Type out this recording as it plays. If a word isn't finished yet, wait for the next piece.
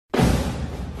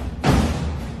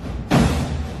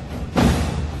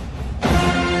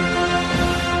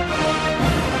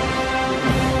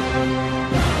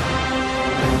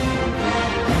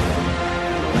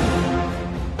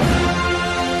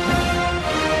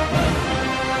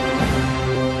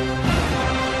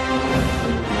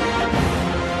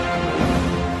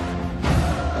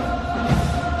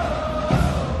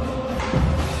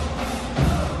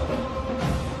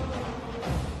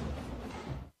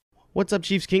What's up,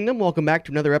 Chiefs Kingdom? Welcome back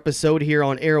to another episode here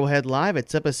on Arrowhead Live.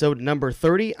 It's episode number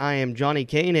 30. I am Johnny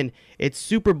Kane, and it's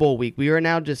Super Bowl week. We are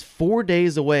now just 4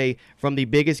 days away from the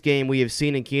biggest game we have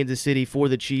seen in Kansas City for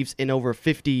the Chiefs in over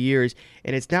 50 years,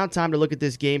 and it's now time to look at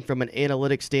this game from an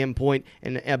analytic standpoint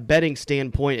and a betting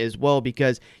standpoint as well,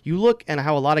 because you look at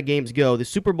how a lot of games go. The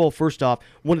Super Bowl, first off,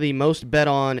 one of the most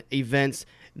bet-on events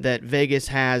that Vegas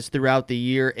has throughout the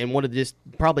year, and one of just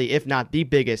probably, if not the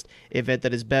biggest event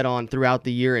that is bet on throughout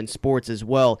the year in sports as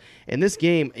well. And this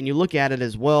game, and you look at it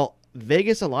as well,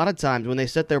 Vegas a lot of times when they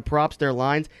set their props, their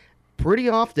lines, pretty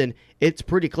often it's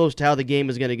pretty close to how the game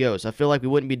is going to go. So I feel like we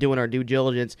wouldn't be doing our due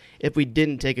diligence if we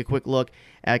didn't take a quick look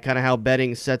at kind of how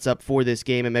betting sets up for this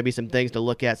game and maybe some things to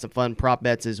look at, some fun prop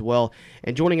bets as well.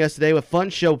 And joining us today with a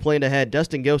fun show planned ahead,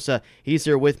 Dustin Gosa. He's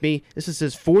here with me. This is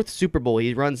his fourth Super Bowl.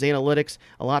 He runs analytics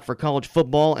a lot for college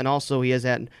football, and also he has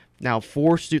had now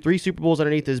three Super Bowls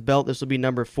underneath his belt. This will be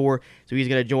number 4. So he's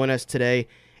going to join us today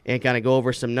and kind of go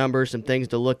over some numbers, some things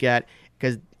to look at,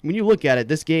 because when you look at it,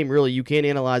 this game really, you can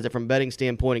analyze it from a betting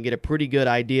standpoint and get a pretty good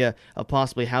idea of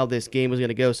possibly how this game is going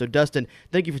to go. So, Dustin,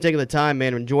 thank you for taking the time,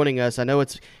 man, and joining us. I know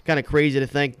it's kind of crazy to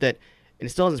think that, and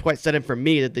it still hasn't quite set in for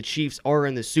me, that the Chiefs are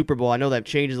in the Super Bowl. I know that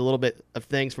changes a little bit of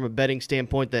things from a betting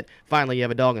standpoint, that finally you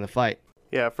have a dog in the fight.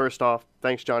 Yeah, first off,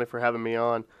 thanks, Johnny, for having me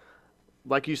on.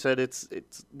 Like you said, it's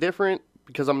different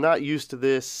because I'm not used to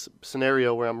this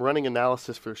scenario where I'm running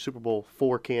analysis for Super Bowl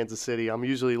for Kansas City. I'm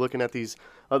usually looking at these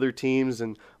other teams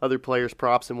and other players'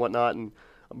 props and whatnot, and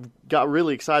got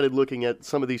really excited looking at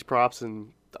some of these props.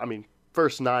 And, I mean,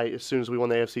 first night, as soon as we won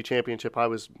the AFC Championship, I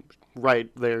was right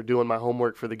there doing my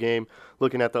homework for the game,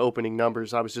 looking at the opening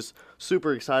numbers. I was just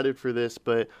super excited for this,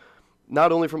 but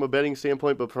not only from a betting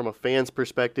standpoint, but from a fan's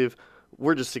perspective,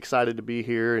 we're just excited to be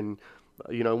here. And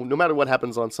you know, no matter what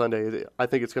happens on Sunday, I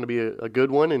think it's going to be a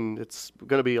good one, and it's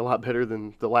going to be a lot better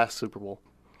than the last Super Bowl.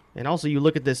 And also, you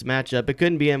look at this matchup, it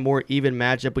couldn't be a more even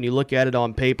matchup when you look at it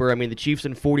on paper. I mean, the Chiefs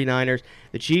and 49ers.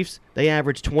 The Chiefs, they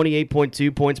average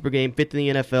 28.2 points per game, fifth in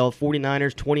the NFL.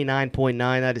 49ers, 29.9.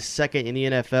 That is second in the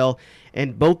NFL.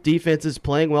 And both defenses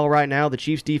playing well right now. The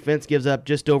Chiefs defense gives up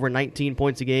just over 19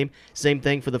 points a game. Same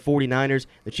thing for the 49ers.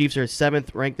 The Chiefs are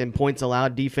 7th ranked in points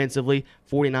allowed defensively.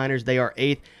 49ers, they are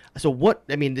 8th. So what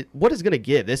is going to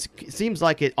give? This seems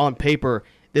like it on paper,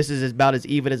 this is about as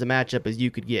even as a matchup as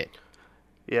you could get.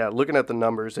 Yeah, looking at the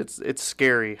numbers, it's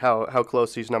scary how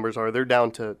close these numbers are. They're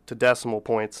down to decimal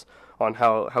points on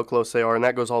how close they are, and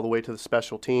that goes all the way to the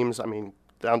special teams. I mean,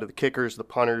 down to the kickers, the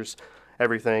punters,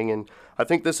 everything. And I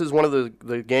think this is one of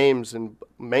the games, and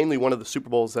mainly one of the Super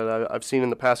Bowls that I've seen in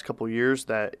the past couple of years,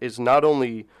 that is not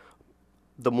only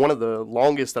one of the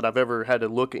longest that I've ever had to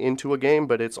look into a game,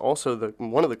 but it's also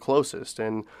one of the closest.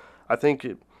 And I think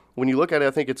when you look at it,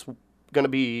 I think it's going to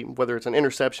be, whether it's an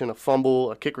interception, a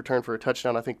fumble, a kick return for a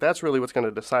touchdown, I think that's really what's going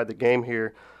to decide the game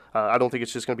here. I don't think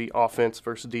it's just going to be offense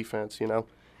versus defense, you know.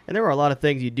 And there are a lot of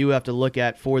things you do have to look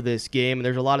at for this game, and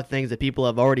there's a lot of things that people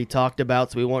have already talked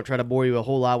about, so we won't try to bore you a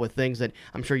whole lot with things that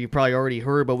I'm sure you've probably already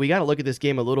heard, but we got to look at this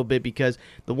game a little bit, because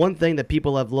the one thing that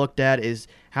people have looked at is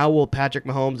how will Patrick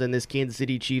Mahomes and this Kansas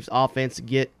City Chiefs offense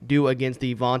do against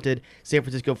the vaunted San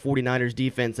Francisco 49ers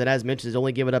defense that, as mentioned, is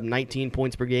only giving up 19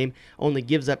 points per game, only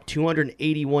gives up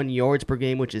 281 yards per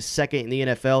game, which is second in the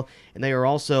NFL, and they are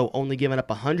also only giving up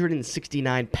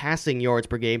 169 passing yards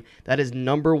per game. That is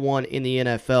number 1 in the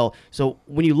NFL. So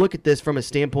when you look at this from a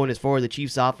standpoint as far as the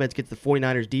Chiefs offense gets the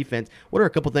 49ers defense, what are a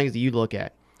couple things that you look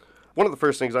at? One of the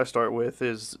first things I start with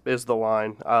is the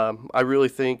line. I really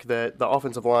think that the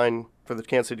offensive line for the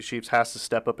Kansas City Chiefs has to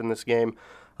step up in this game.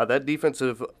 That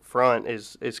defensive front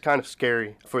is kind of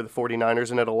scary for the 49ers,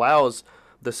 and it allows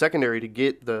the secondary to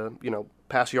get the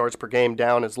pass yards per game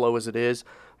down as low as it is.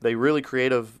 They really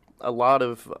create a lot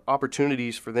of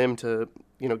opportunities for them to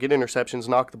get interceptions,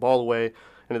 knock the ball away,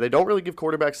 and they don't really give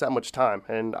quarterbacks that much time.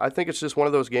 And I think it's just one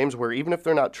of those games where even if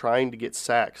they're not trying to get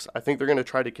sacks, I think they're going to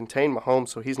try to contain Mahomes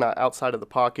so he's not outside of the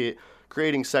pocket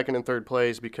creating second and third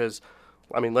plays, because,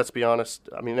 I mean, let's be honest,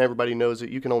 I mean, everybody knows that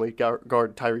you can only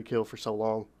guard Tyreek Hill for so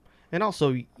long. And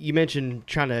also, you mentioned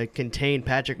trying to contain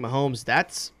Patrick Mahomes.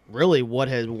 That's really what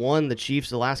has won the Chiefs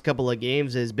the last couple of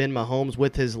games, has been Mahomes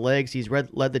with his legs. He's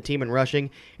led the team in rushing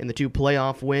in the 2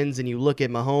 playoff wins, and you look at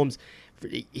Mahomes,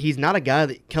 he's not a guy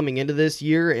that coming into this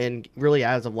year and really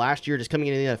as of last year, just coming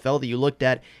into the NFL, that you looked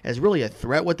at as really a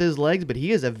threat with his legs, but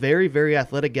he is a very, very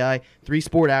athletic guy,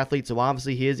 3-sport athlete, so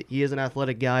obviously he is an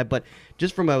athletic guy, but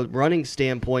just from a running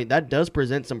standpoint, that does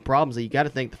present some problems that you got to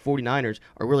think the 49ers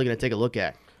are really going to take a look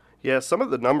at. Yeah, some of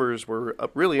the numbers were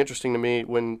really interesting to me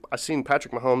when I seen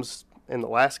Patrick Mahomes in the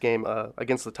last game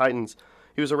against the Titans.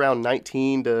 He was around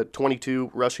 19 to 22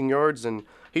 rushing yards, and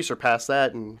he surpassed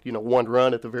that in, one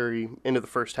run at the very end of the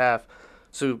first half.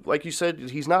 So, like you said,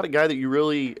 he's not a guy that you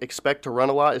really expect to run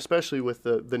a lot, especially with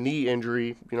the knee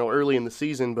injury, early in the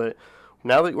season. But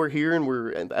now that we're here and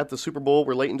we're at the Super Bowl,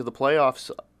 we're late into the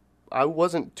playoffs, I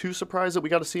wasn't too surprised that we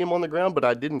got to see him on the ground, but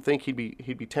I didn't think he'd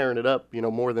be tearing it up,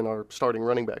 more than our starting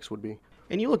running backs would be.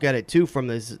 And you look at it, too, from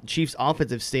the Chiefs'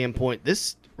 offensive standpoint,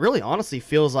 this really honestly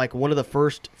feels like one of the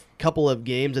first couple of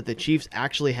games that the Chiefs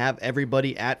actually have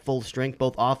everybody at full strength,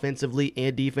 both offensively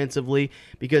and defensively,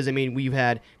 because, we've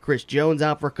had Chris Jones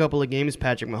out for a couple of games,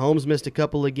 Patrick Mahomes missed a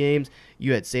couple of games,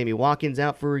 you had Sammy Watkins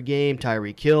out for a game,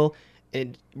 Tyreek Hill,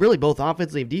 and really both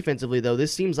offensively and defensively, though,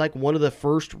 this seems like one of the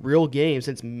first real games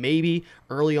since maybe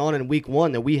early on in week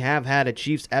one that we have had a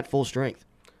Chiefs at full strength.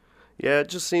 Yeah, it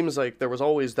just seems like there was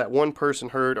always that one person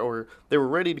hurt, or they were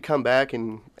ready to come back,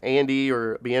 and Andy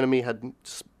or Bieniemy had,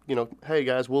 hey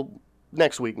guys,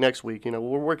 next week, we're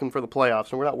working for the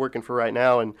playoffs, and we're not working for right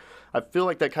now. And I feel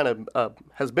like that kind of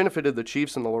has benefited the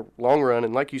Chiefs in the long run.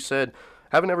 And like you said,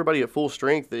 having everybody at full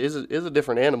strength is a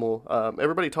different animal.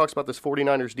 Everybody talks about this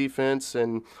 49ers defense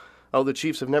and, the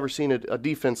Chiefs have never seen a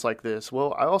defense like this.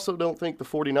 Well, I also don't think the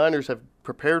 49ers have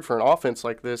prepared for an offense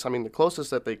like this. The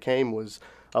closest that they came was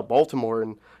Baltimore,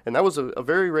 and that was a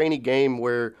very rainy game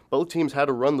where both teams had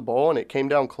to run the ball, and it came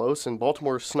down close, and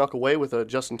Baltimore snuck away with a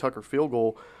Justin Tucker field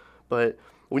goal. But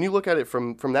when you look at it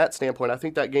from that standpoint, I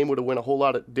think that game would have went a whole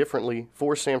lot differently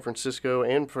for San Francisco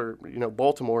and for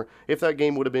Baltimore if that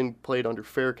game would have been played under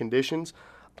fair conditions.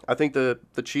 I think the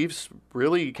Chiefs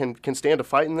really can stand a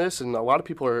fight in this, and a lot of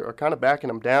people are kind of backing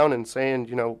them down and saying,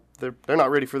 they're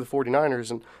not ready for the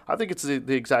 49ers. And I think it's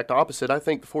the exact opposite. I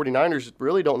think the 49ers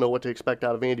really don't know what to expect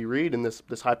out of Andy Reid in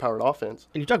this high-powered offense.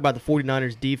 And you talk about the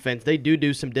 49ers defense, they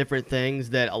do some different things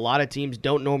that a lot of teams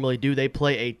don't normally do. They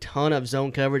play a ton of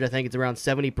zone coverage. I think it's around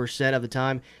 70% of the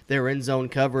time they're in zone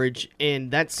coverage, and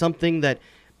that's something that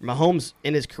Mahomes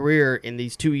in his career in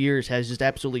these 2 years has just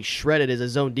absolutely shredded as a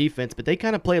zone defense, but they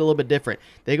kind of play it a little bit different.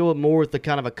 They go more with the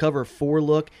kind of a cover 4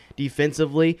 look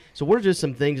defensively. So what are just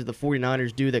some things that the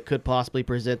 49ers do that could possibly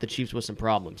present the Chiefs with some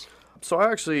problems? So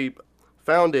I actually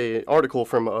found an article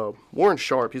from Warren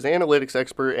Sharp. He's an analytics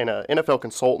expert and an NFL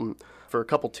consultant for a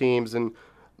couple teams, and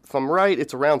if I'm right,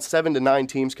 it's around 7 to 9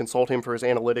 teams consult him for his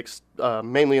analytics,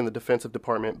 mainly in the defensive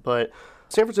department. But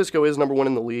San Francisco is number 1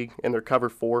 in the league in their cover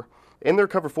 4. In their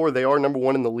cover 4, they are number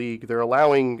 1 in the league. They're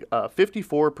allowing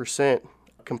 54%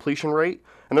 completion rate,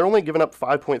 and they're only giving up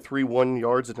 5.31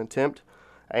 yards an attempt.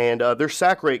 And their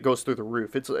sack rate goes through the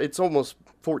roof. It's almost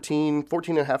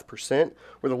 14.5%,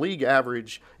 where the league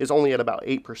average is only at about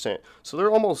 8%. So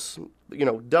they're almost,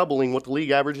 doubling what the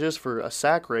league average is for a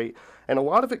sack rate. And a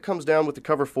lot of it comes down with the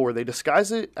cover 4. They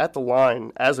disguise it at the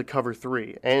line as a cover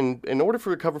 3. And in order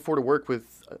for a cover 4 to work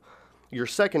with your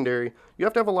secondary, you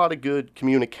have to have a lot of good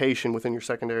communication within your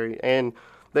secondary. And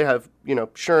they have,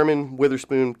 Sherman,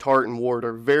 Witherspoon, Tart, and Ward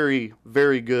are very,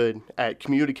 very good at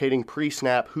communicating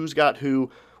pre-snap who's got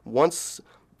who. Once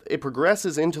it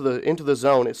progresses into the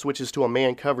zone, it switches to a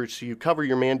man coverage, so you cover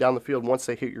your man down the field once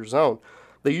they hit your zone.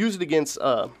 They use it against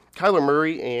Kyler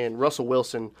Murray and Russell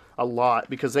Wilson a lot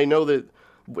because they know that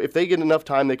if they get enough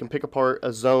time, they can pick apart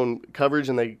a zone coverage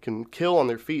and they can kill on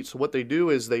their feet. So what they do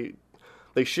is they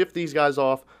shift these guys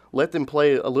off, let them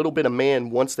play a little bit of man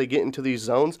once they get into these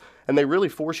zones, and they really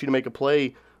force you to make a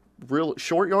play real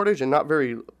short yardage and not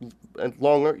very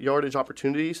long yardage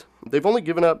opportunities. They've only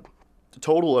given up a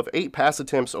total of 8 pass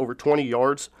attempts over 20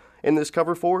 yards in this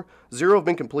cover 4. 0 have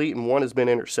been complete and 1 has been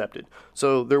intercepted.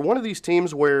 So they're one of these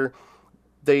teams where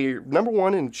they're number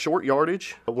 1 in short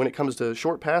yardage when it comes to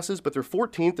short passes, but they're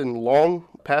 14th in long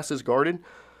passes guarded.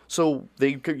 So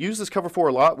they could use this cover 4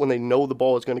 a lot when they know the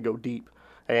ball is going to go deep.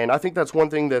 And I think that's one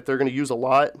thing that they're going to use a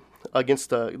lot against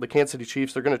the Kansas City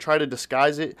Chiefs. They're going to try to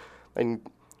disguise it and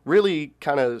really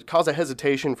kind of cause a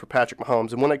hesitation for Patrick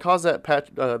Mahomes. And when they cause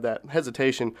that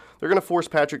hesitation, they're going to force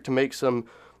Patrick to make some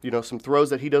throws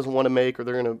that he doesn't want to make, or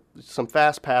they're going to some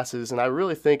fast passes. And I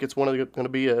really think it's going to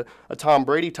be a Tom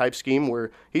Brady type scheme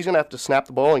where he's going to have to snap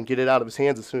the ball and get it out of his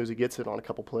hands as soon as he gets it on a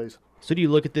couple plays. So do you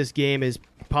look at this game as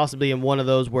possibly in one of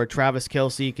those where Travis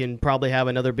Kelce can probably have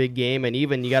another big game, and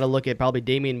even you got to look at probably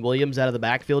Damian Williams out of the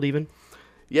backfield even?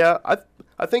 Yeah,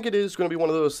 I think it is going to be one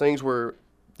of those things where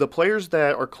the players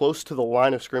that are close to the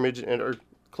line of scrimmage and are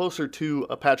closer to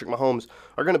Patrick Mahomes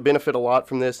are going to benefit a lot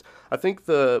from this. I think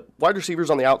the wide receivers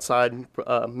on the outside,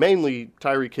 mainly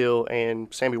Tyreek Hill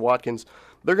and Sammy Watkins,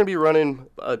 they're going to be running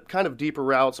kind of deeper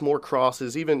routes, more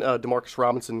crosses, even Demarcus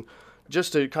Robinson,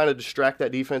 just to kind of distract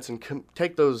that defense and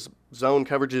take those zone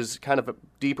coverages kind of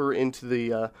deeper into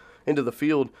the into the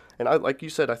field. And like you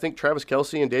said, I think Travis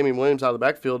Kelce and Damian Williams out of the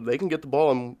backfield, they can get the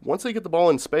ball, and once they get the ball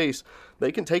in space,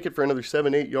 they can take it for another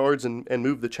 7-8 yards and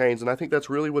move the chains. And I think that's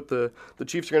really what the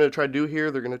Chiefs are going to try to do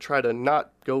here. They're going to try to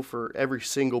not go for every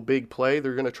single big play.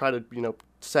 They're going to try to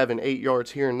 7-8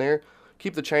 yards here and there,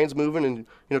 keep the chains moving,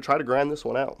 and try to grind this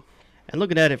one out. And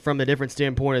looking at it from a different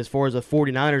standpoint as far as the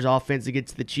 49ers offense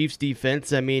against the Chiefs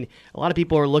defense, I mean, a lot of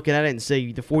people are looking at it and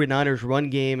say the 49ers run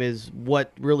game is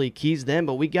what really keys them,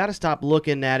 but we got to stop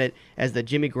looking at it as that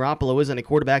Jimmy Garoppolo isn't a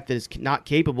quarterback that is not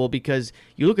capable, because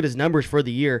you look at his numbers for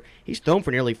the year, he's thrown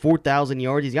for nearly 4,000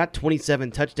 yards. He's got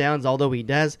 27 touchdowns, although he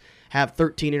does have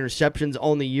 13 interceptions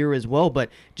on the year as well. But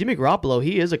Jimmy Garoppolo,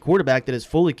 he is a quarterback that is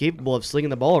fully capable of slinging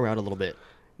the ball around a little bit.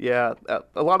 Yeah,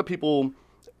 a lot of people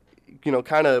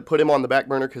kind of put him on the back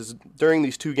burner because during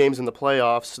these two games in the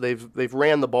playoffs, they've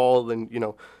ran the ball, and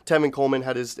Tevin Coleman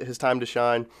had his time to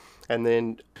shine, and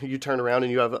then you turn around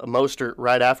and you have a Mostert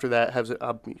right after that has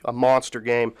a monster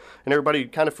game, and everybody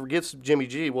kind of forgets Jimmy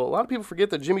G. Well, a lot of people forget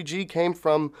that Jimmy G came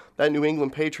from that New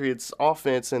England Patriots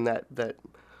offense and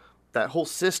that whole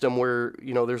system where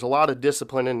there's a lot of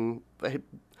discipline, and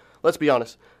let's be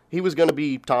honest, he was going to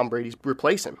be Tom Brady's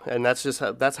replacement, and that's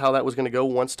how that was going to go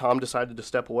once Tom decided to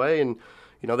step away. And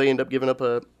they end up getting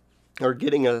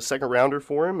a second rounder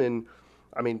for him. And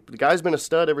I mean, the guy's been a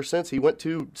stud ever since. He went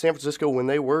to San Francisco when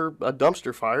they were a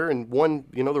dumpster fire and won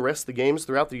the rest of the games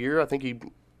throughout the year. I think he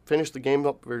finished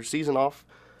the season off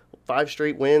 5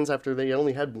 straight wins after they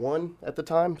only had 1 at the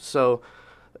time. So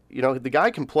the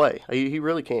guy can play. He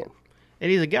really can. And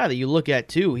he's a guy that you look at,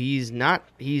 too. He's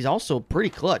also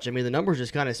pretty clutch. I mean, the numbers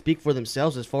just kind of speak for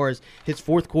themselves as far as his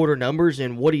fourth quarter numbers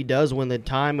and what he does when the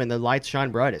time and the lights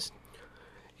shine brightest.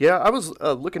 Yeah, I was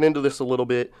looking into this a little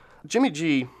bit. Jimmy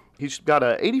G, he's got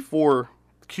a 84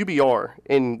 QBR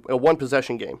in a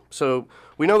one-possession game. So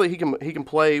we know that he can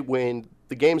play when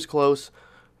the game's close,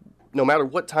 no matter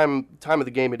what time of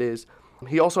the game it is.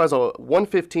 He also has a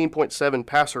 115.7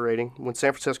 passer rating when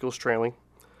San Francisco's trailing.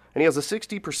 And he has a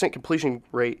 60% completion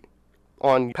rate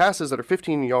on passes that are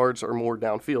 15 yards or more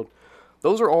downfield.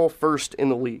 Those are all first in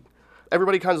the league.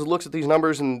 Everybody kind of looks at these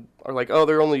numbers and are like, oh,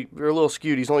 they're a little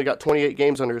skewed. He's only got 28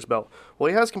 games under his belt. Well,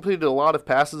 he has completed a lot of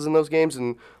passes in those games,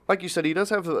 and like you said, he does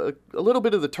have a little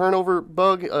bit of the turnover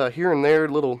bug here and there,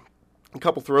 a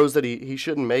couple throws that he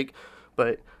shouldn't make.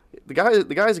 But the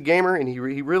guy's a gamer, and he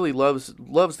really loves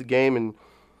the game, and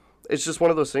it's just one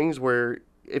of those things where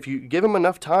if you give him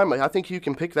enough time, I think you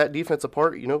can pick that defense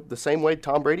apart, the same way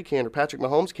Tom Brady can or Patrick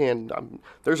Mahomes can.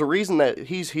 There's a reason that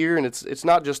he's here, and it's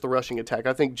not just the rushing attack.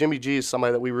 I think Jimmy G is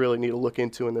somebody that we really need to look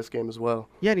into in this game as well.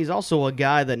 Yeah, and he's also a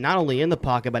guy that not only in the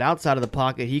pocket, but outside of the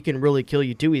pocket, he can really kill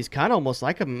you too. He's kind of almost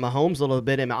like a Mahomes a little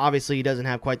bit, and obviously he doesn't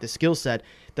have quite the skill set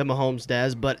that Mahomes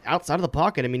does, but outside of the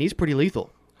pocket, I mean, he's pretty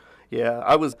lethal. Yeah,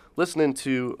 I was listening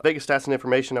to Vegas Stats and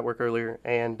Information Network earlier,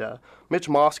 and Mitch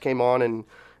Moss came on, and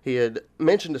he had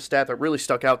mentioned a stat that really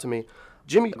stuck out to me.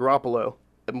 Jimmy Garoppolo,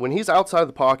 when he's outside of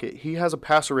the pocket, he has a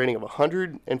passer rating of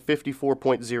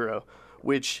 154.0,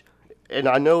 which, and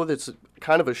I know that's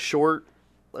kind of a short,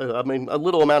 a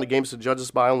little amount of games to judge us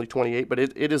by, only 28, but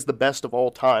it is the best of all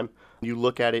time. You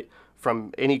look at it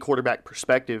from any quarterback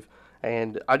perspective,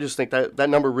 and I just think that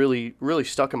number really, really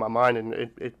stuck in my mind, and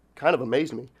it kind of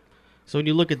amazed me. So when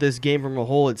you look at this game from a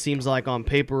whole, it seems like on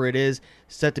paper it is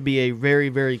set to be a very,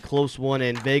 very close one,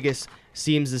 and Vegas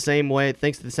seems the same way. It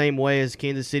thinks the same way as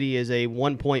Kansas City is a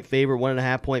 1-point favorite,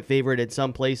 1.5-point favorite at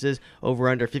some places, over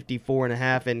under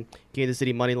 54.5, and Kansas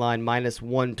City money line minus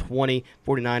 120,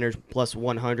 49ers plus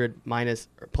 100,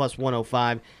 plus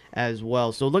 105 as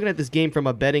well. So looking at this game from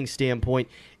a betting standpoint,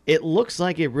 it looks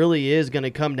like it really is going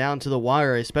to come down to the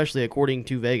wire, especially according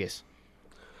to Vegas.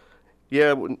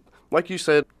 Yeah, like you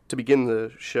said to begin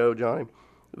the show, Johnny,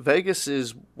 Vegas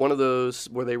is one of those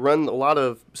where they run a lot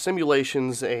of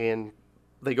simulations and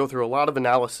they go through a lot of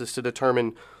analysis to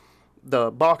determine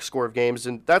the box score of games,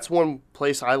 and that's one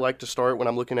place I like to start when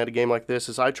I'm looking at a game like this,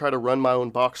 is I try to run my own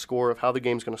box score of how the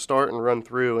game's going to start and run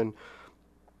through. And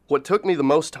what took me the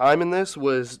most time in this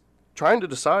was trying to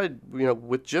decide,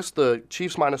 with just the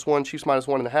Chiefs -1, Chiefs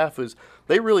 -1.5, is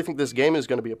they really think this game is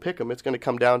going to be a pick'em. It's going to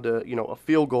come down to, a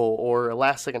field goal or a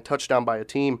last-second touchdown by a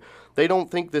team. They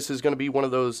don't think this is going to be one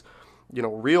of those,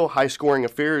 real high-scoring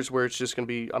affairs where it's just going to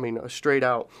be, a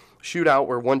straight-out shootout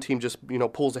where one team just,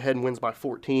 pulls ahead and wins by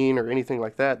 14 or anything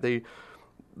like that.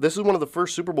 This is one of the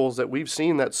first Super Bowls that we've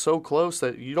seen that's so close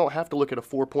that you don't have to look at a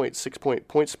 4-point,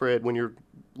 6-point spread when you're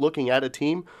looking at a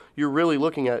team. You're really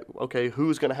looking at, okay,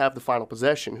 who's going to have the final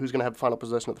possession? Who's going to have the final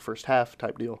possession of the first half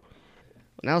type deal?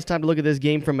 Now it's time to look at this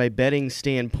game from a betting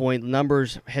standpoint.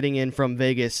 Numbers heading in from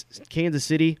Vegas. Kansas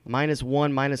City,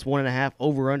 -1, -1.5,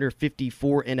 over-under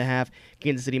 54.5.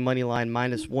 Kansas City money line,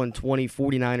 -120.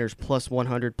 49ers,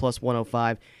 +100,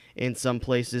 +105 in some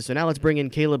places. So now let's bring in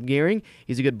Caleb Gearing.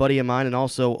 He's a good buddy of mine and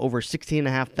also over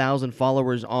 16,500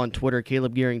 followers on Twitter.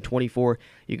 Caleb Gearing 24.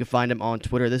 You can find him on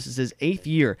Twitter. This is his 8th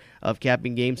year of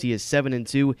capping games. He is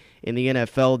 7-2 in the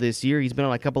NFL this year. He's been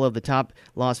on a couple of the top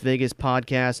Las Vegas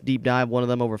podcasts. Deep Dive, one of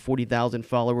them, over 40,000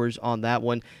 followers on that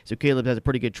one. So Caleb has a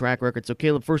pretty good track record. So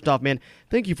Caleb, first off, man,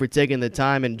 thank you for taking the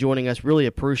time and joining us. Really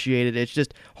appreciate it. It's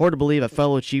just hard to believe, a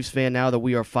fellow Chiefs fan, now that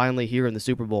we are finally here in the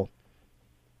Super Bowl.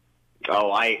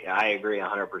 Oh, I agree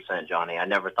 100%, Johnny. I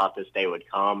never thought this day would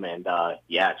come, and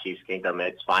yeah, Chiefs Kingdom,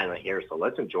 it's finally here. So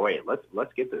let's enjoy it.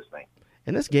 Let's get this thing.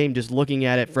 And this game, just looking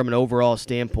at it from an overall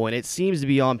standpoint, it seems to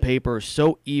be on paper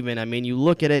so even. I mean, you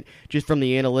look at it just from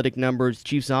the analytic numbers.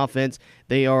 Chiefs offense,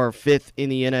 they are 5th in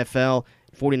the NFL.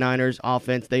 49ers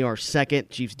offense, they are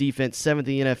 2nd. Chiefs defense, 7th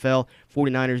in the NFL.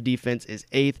 49ers defense is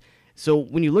 8th. So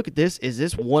when you look at this, is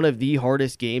this one of the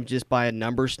hardest games just by a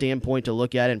number standpoint to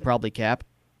look at and probably cap?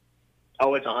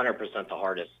 Oh, it's 100% the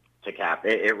hardest to cap.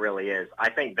 It really is.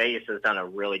 I think Vegas has done a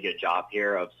really good job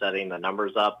here of setting the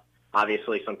numbers up.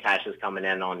 Obviously, some cash is coming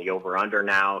in on the over-under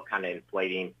now, kind of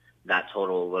inflating that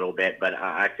total a little bit. But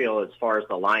I feel as far as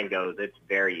the line goes, it's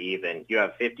very even. You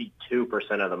have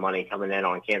 52% of the money coming in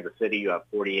on Kansas City. You have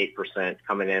 48%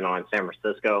 coming in on San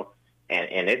Francisco.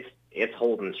 And it's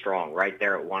holding strong right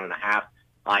there at 1.5.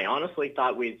 I honestly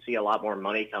thought we'd see a lot more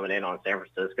money coming in on San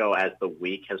Francisco as the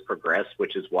week has progressed,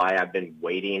 which is why I've been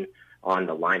waiting on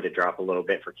the line to drop a little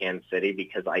bit for Kansas City,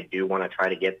 because I do want to try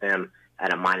to get them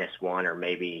at a -1 or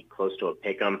maybe close to a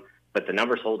pick 'em. But the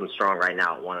number's holding strong right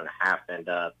now at 1.5, and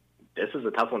this is a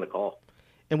tough one to call.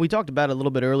 And we talked about it a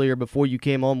little bit earlier before you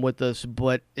came on with us,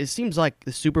 but it seems like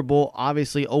the Super Bowl,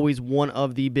 obviously always one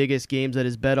of the biggest games that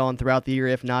is bet on throughout the year,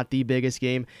 if not the biggest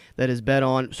game that is bet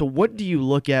on. So what do you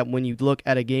look at when you look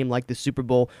at a game like the Super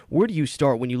Bowl? Where do you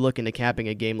start when you look into capping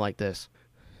a game like this?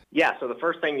 Yeah, so the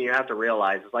first thing you have to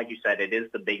realize is, like you said, it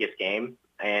is the biggest game.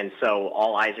 And so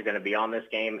all eyes are going to be on this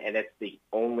game, and it's the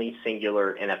only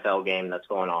singular NFL game that's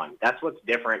going on. That's what's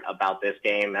different about this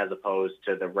game as opposed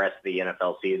to the rest of the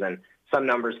NFL season. Some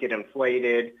numbers get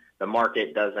inflated. The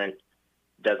market doesn't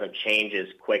change as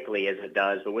quickly as it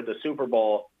does. But with the Super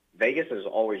Bowl, Vegas is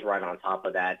always right on top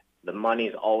of that. The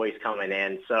money's always coming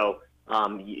in. So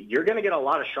you're going to get a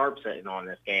lot of sharps in on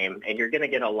this game, and you're going to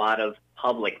get a lot of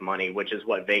public money, which is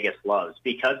what Vegas loves.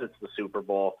 Because it's the Super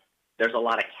Bowl, there's a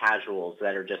lot of casuals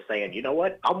that are just saying, you know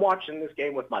what, I'm watching this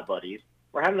game with my buddies.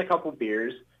 We're having a couple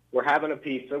beers. We're having a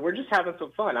pizza. We're just having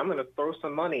some fun. I'm going to throw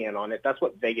some money in on it. That's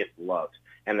what Vegas loves.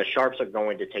 And the sharps are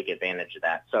going to take advantage of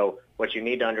that. So what you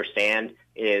need to understand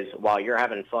is while you're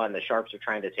having fun, the sharps are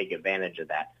trying to take advantage of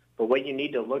that. But what you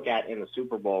need to look at in the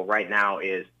Super Bowl right now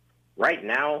is, right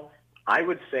now, I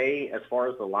would say as far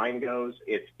as the line goes,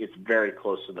 it's very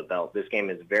close to the belt. This game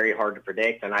is very hard to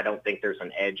predict, and I don't think there's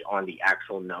an edge on the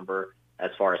actual number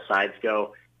as far as sides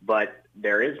go. But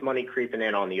there is money creeping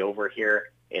in on the over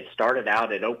here. It started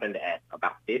out, it opened at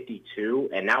about 52,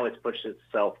 and now it's pushed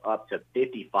itself up to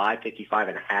 55,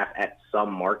 55.5 at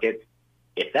some markets.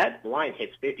 If that line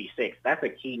hits 56, that's a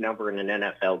key number in an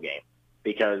NFL game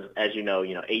because, as you know,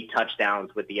 8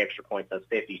 touchdowns with the extra points, that's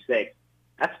 56.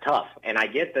 That's tough, and I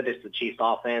get that it's the Chiefs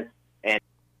offense, and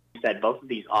you said both of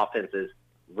these offenses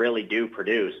really do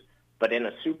produce, but in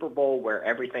a Super Bowl where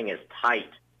everything is tight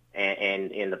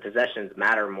and the possessions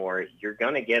matter more, you're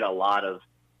going to get a lot of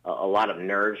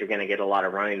nerves. You're going to get a lot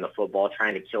of running the football,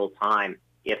 trying to kill time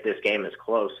if this game is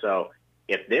close. So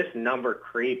if this number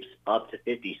creeps up to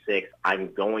 56,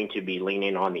 I'm going to be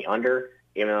leaning on the under,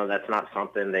 even though that's not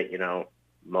something that,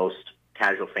 most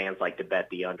casual fans like to bet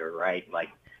the under, right?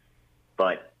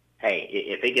 But hey,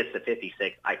 if it gets to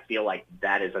 56, I feel like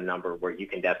that is a number where you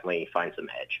can definitely find some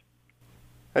edge.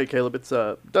 Hey, Caleb, it's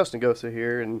Dustin Gosa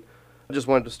here, and I just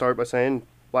wanted to start by saying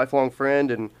lifelong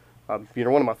friend and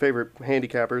one of my favorite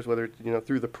handicappers, whether it's,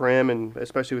 through the Prem and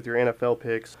especially with your NFL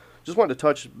picks. Just wanted to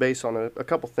touch base on a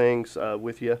couple things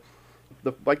with you.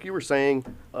 Like you were saying,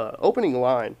 opening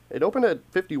line, it opened at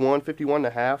 51,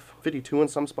 51.5, 52 in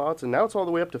some spots, and now it's all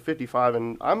the way up to 55,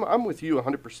 and I'm with you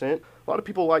 100%. A lot of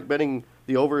people like betting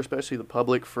the over, especially the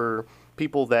public, for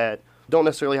people that don't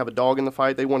necessarily have a dog in the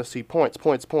fight. They want to see points,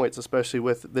 especially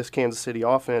with this Kansas City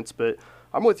offense, but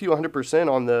I'm with you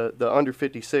 100% on the under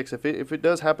 56. If it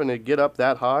does happen to get up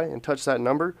that high and touch that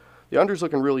number, the under's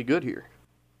looking really good here.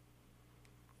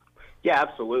 Yeah,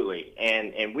 absolutely.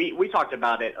 And we talked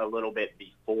about it a little bit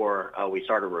before we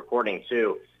started recording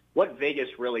too. What Vegas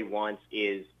really wants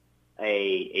is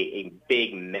a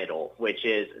big middle, which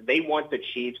is they want the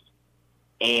Chiefs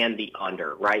and the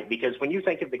under, right? Because when you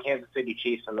think of the Kansas City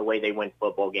Chiefs and the way they win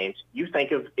football games, you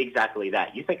think of exactly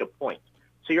that. You think of points.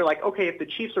 So you're like, okay, if the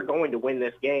Chiefs are going to win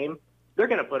this game, they're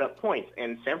going to put up points,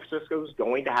 and San Francisco's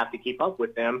going to have to keep up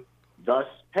with them. Thus,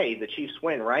 hey, the Chiefs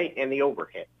win, right? And the over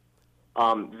hit.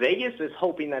 Vegas is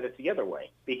hoping that it's the other way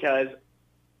because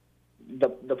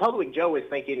the public Joe is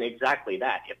thinking exactly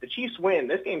that. If the Chiefs win,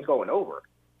 this game's going over.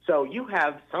 So you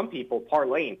have some people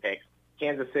parlaying picks,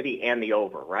 Kansas City and the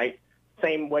over, right?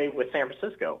 Same way with San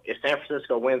Francisco. If San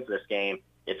Francisco wins this game,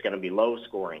 it's going to be low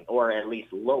scoring, or at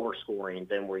least lower scoring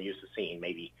than we're used to seeing,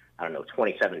 maybe,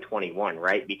 27-21,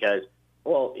 right? Because,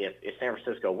 well, if San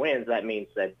Francisco wins, that means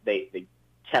that they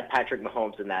kept Patrick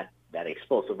Mahomes and that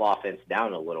explosive offense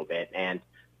down a little bit. And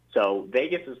so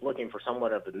Vegas is looking for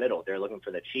somewhat of the middle. They're looking for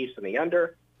the Chiefs in the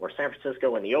under or San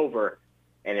Francisco in the over.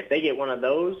 And if they get one of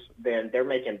those, then they're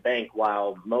making bank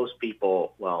while most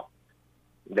people, well,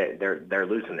 they're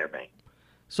losing their bank.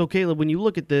 So, Caleb, when you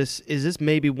look at this, is this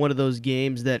maybe one of those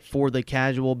games that for the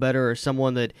casual bettor or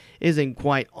someone that isn't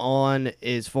quite on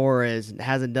as far as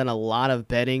hasn't done a lot of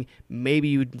betting, maybe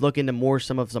you'd look into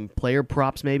some player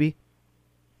props maybe?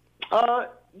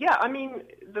 Yeah, I mean,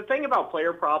 the thing about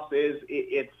player props is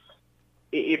it's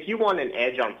if you want an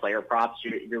edge on player props,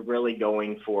 you're really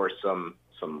going for some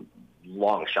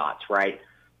long shots, right?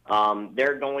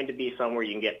 They're going to be somewhere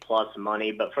you can get plus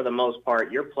money, but for the most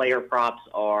part, your player props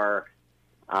are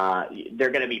they're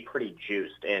going to be pretty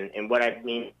juiced. And what I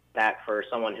mean that for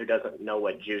someone who doesn't know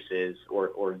what juice is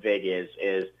or vig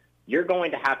is you're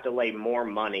going to have to lay more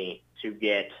money to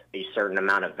get a certain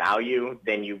amount of value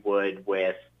than you would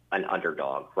with an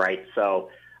underdog, right? So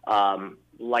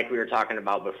like we were talking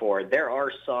about before, there are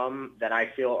some that I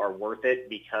feel are worth it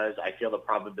because I feel the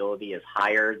probability is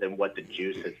higher than what the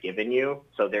juice has given you.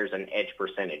 So there's an edge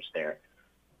percentage there.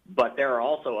 But there are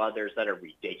also others that are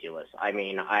ridiculous. I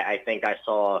mean, I think I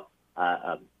saw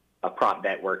a prop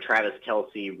bet where Travis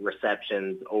Kelce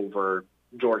receptions over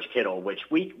George Kittle, which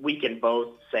we can both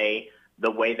say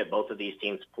the way that both of these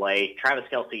teams play, Travis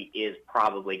Kelce is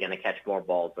probably going to catch more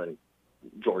balls than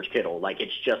George Kittle. Like,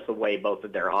 it's just the way both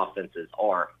of their offenses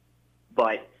are.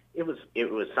 But it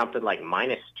was something like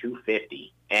minus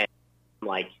 250. And I'm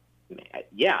like,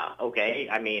 yeah, okay.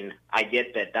 I mean, I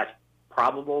get that that's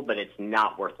probable, but it's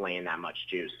not worth laying that much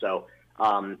juice. So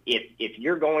if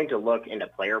you're going to look into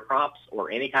player props or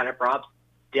any kind of props,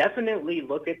 definitely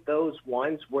look at those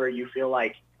ones where you feel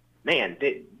like, man,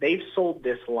 they've sold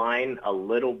this line a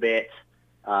little bit.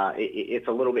 It's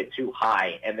a little bit too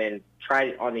high. And then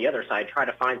on the other side, try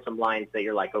to find some lines that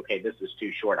you're like, okay, this is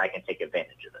too short. I can take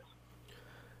advantage of this.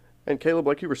 And Caleb,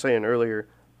 like you were saying earlier,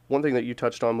 one thing that you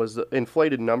touched on was the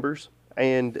inflated numbers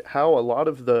and how a lot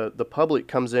of the public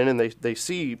comes in and they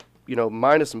see,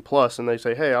 minus and plus, and they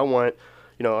say, hey, I want,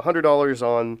 $100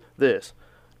 on this.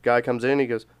 Guy comes in, he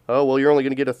goes, oh, well, you're only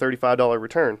going to get a $35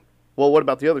 return. Well, what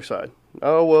about the other side?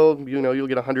 Oh, well, you'll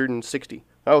get 160.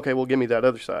 Okay, well, give me that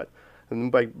other side.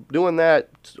 And by doing that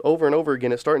over and over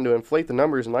again, it's starting to inflate the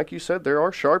numbers. And like you said, there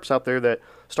are sharps out there that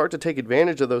start to take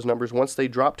advantage of those numbers once they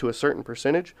drop to a certain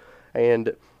percentage.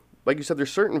 And like you said,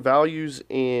 there's certain values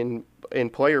in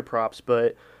player props,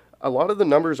 but a lot of the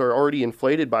numbers are already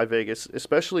inflated by Vegas,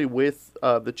 especially with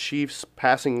the Chiefs'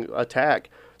 passing attack.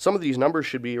 Some of these numbers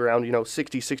should be around,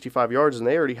 60, 65 yards, and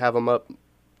they already have them up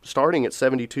starting at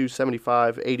 72,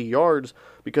 75, 80 yards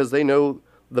because they know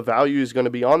the value is going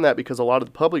to be on that because a lot of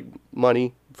the public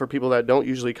money for people that don't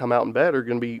usually come out and bet are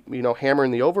going to be,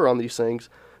 hammering the over on these things,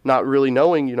 not really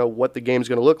knowing, what the game's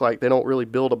going to look like. They don't really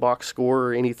build a box score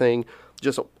or anything.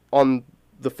 Just on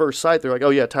the first sight, they're like, oh,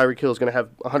 yeah, Tyreek Hill is going to have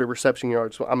 100 reception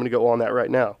yards, so I'm going to go on that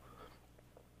right now.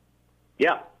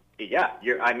 Yeah.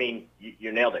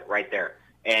 You nailed it right there.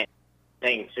 And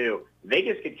thing, too,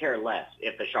 Vegas could care less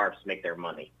if the sharps make their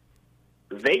money.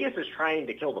 Vegas is trying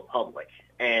to kill the public.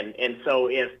 And so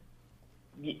if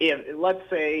let's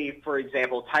say, for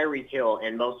example, Tyreek Hill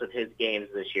in most of his games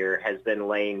this year has been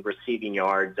laying receiving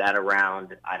yards at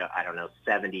around, I don't know,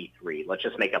 73. Let's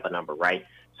just make up a number, right?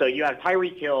 So you have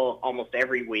Tyreek Hill almost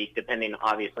every week, depending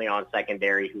obviously on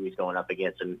secondary, who he's going up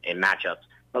against in matchups.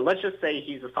 But let's just say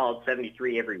he's a solid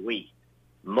 73 every week.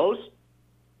 Most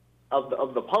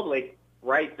of the public,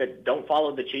 right, that don't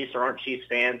follow the Chiefs or aren't Chiefs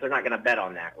fans, they're not going to bet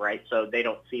on that, right? So they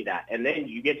don't see that. And then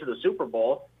you get to the Super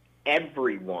Bowl,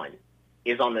 everyone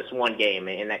is on this one game,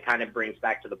 and that kind of brings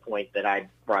back to the point that I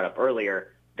brought up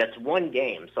earlier. That's one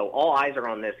game, so all eyes are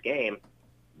on this game.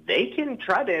 They can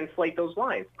try to inflate those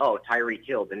lines. Oh, Tyreek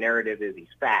Hill, the narrative is he's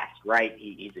fast, right?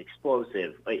 He's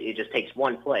explosive. It just takes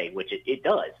one play, which it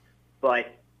does. But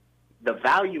the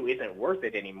value isn't worth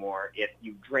it anymore if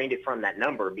you drained it from that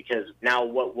number, because now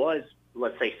what was,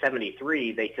 let's say,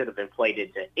 73, they could have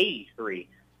inflated to 83,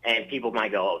 and people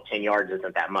might go, oh, 10 yards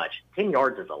isn't that much. 10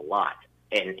 yards is a lot,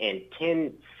 and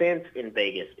 10 cents in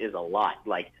Vegas is a lot.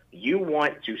 Like, you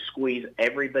want to squeeze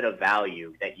every bit of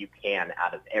value that you can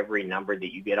out of every number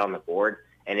that you get on the board,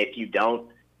 and if you don't,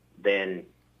 then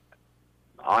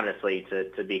honestly,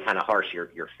 to be kind of harsh,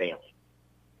 you're failing.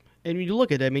 And you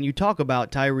look at it, I mean, you talk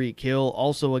about Tyreek Hill,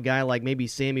 also a guy like maybe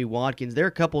Sammy Watkins. There are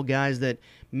a couple guys that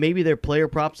maybe their player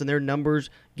props and their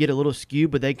numbers get a little skewed,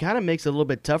 but they kind of makes it a little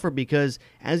bit tougher because,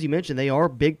 as you mentioned, they are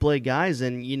big play guys,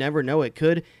 and you never know. It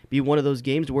could be one of those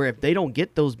games where if they don't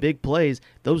get those big plays,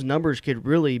 those numbers could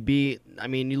really be, I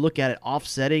mean, you look at it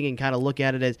offsetting and kind of look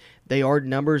at it as they are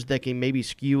numbers that can maybe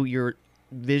skew your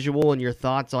visual and your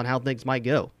thoughts on how things might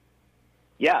go.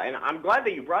 Yeah, and I'm glad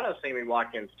that you brought up Sammy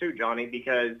Watkins too, Johnny,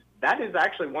 because that is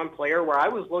actually one player where I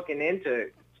was looking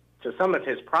into some of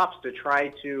his props to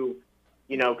try to,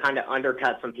 kind of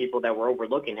undercut some people that were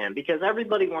overlooking him, because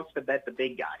everybody wants to bet the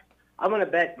big guy. I'm going to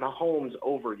bet Mahomes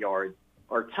over yards,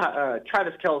 or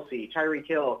Travis Kelce, Tyreek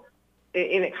Hill,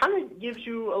 and it kind of gives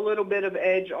you a little bit of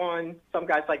edge on some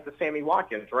guys like the Sammy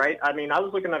Watkins, right? I mean, I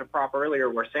was looking at a prop earlier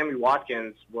where Sammy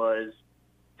Watkins was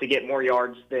to get more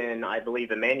yards than, I believe,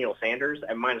 Emmanuel Sanders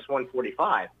at minus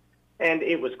 145. And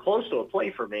it was close to a play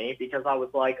for me because I was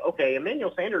like, okay,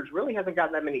 Emmanuel Sanders really hasn't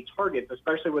gotten that many targets,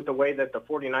 especially with the way that the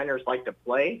 49ers like to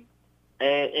play.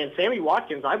 And Sammy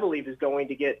Watkins, I believe, is going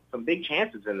to get some big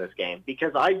chances in this game,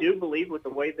 because I do believe with the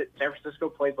way that San Francisco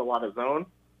plays a lot of zone,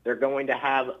 they're going to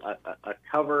have a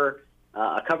cover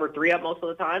 3 up most of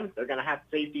the time. They're going to have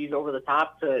safeties over the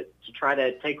top to try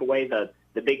to take away the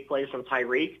big plays from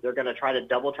Tyreek. They're going to try to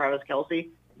double Travis Kelce.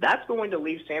 That's going to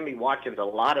leave Sammy Watkins a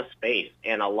lot of space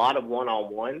and a lot of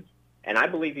one-on-ones, and I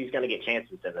believe he's going to get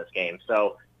chances in this game.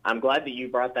 So I'm glad that you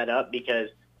brought that up, because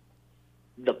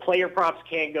the player props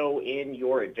can go in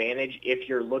your advantage if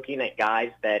you're looking at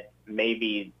guys that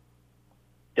maybe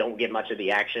don't get much of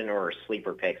the action or are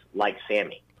sleeper picks like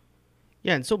Sammy.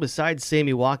 Yeah, and so besides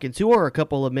Sammy Watkins, who are a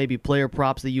couple of maybe player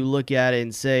props that you look at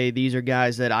and say these are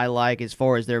guys that I like as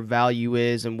far as their value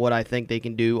is and what I think they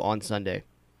can do on Sunday?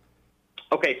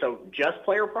 Okay, so just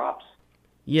player props?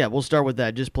 Yeah, we'll start with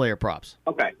that, just player props.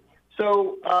 Okay,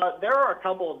 so there are a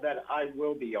couple that I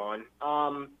will be on.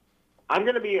 I'm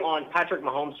going to be on Patrick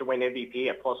Mahomes to win MVP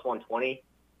at plus 120.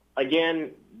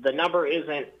 Again, the number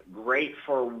isn't great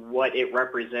for what it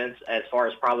represents as far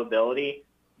as probability,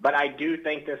 but I do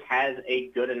think this has a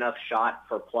good enough shot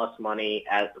for plus money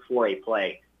for a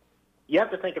play. You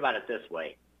have to think about it this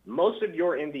way. Most of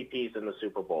your MVPs in the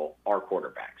Super Bowl are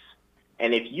quarterbacks.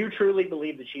 And if you truly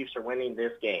believe the Chiefs are winning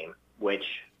this game, which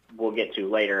we'll get to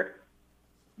later,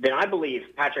 then I believe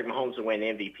Patrick Mahomes to win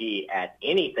MVP at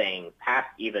anything past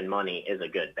even money is a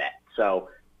good bet. So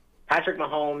Patrick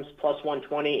Mahomes plus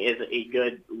 120 is a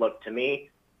good look to me.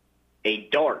 A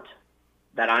dart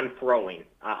that I'm throwing,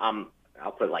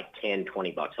 I'll put like $10,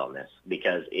 $20 on this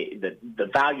because the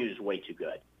value is way too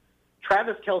good.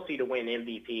 Travis Kelce to win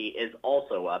MVP is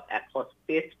also up at plus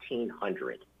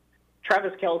 1,500.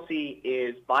 Travis Kelce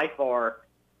is by far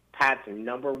Pat's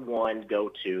number one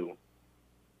go-to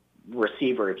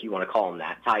receiver, if you want to call him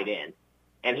that, tight end.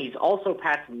 And he's also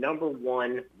Pat's number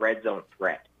one red zone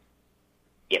threat.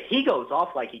 If he goes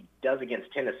off like he does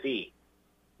against Tennessee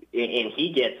and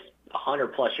he gets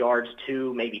 100-plus yards,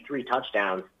 2, maybe 3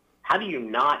 touchdowns, how do you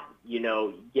not,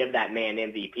 give that man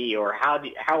MVP? Or how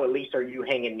at least are you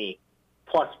hanging me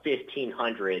plus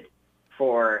 1,500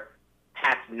 for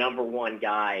Pat's number one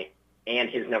guy and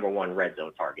his number one red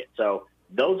zone target? So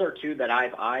those are two that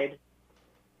I've eyed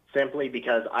simply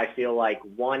because I feel like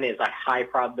one is a high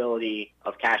probability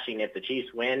of cashing if the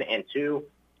Chiefs win, and two,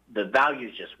 the value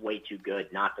is just way too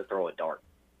good not to throw a dart.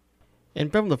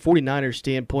 And from the 49ers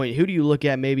standpoint, who do you look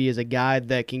at maybe as a guy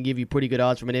that can give you pretty good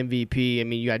odds from an MVP? I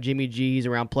mean, you got Jimmy G, he's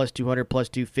around plus 200, plus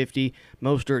 250.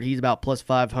 Mostert, he's about plus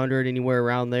 500, anywhere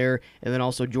around there. And then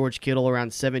also George Kittle around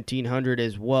 1,700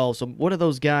 as well. So what are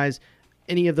those guys,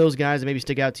 any of those guys that maybe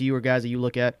stick out to you or guys that you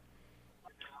look at?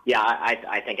 Yeah,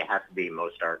 I think it has to be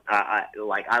Mostert.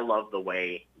 I love the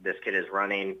way this kid is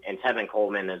running, and Tevin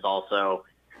Coleman is also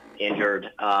injured.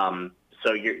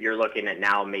 So you're looking at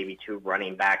now maybe 2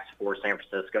 running backs for San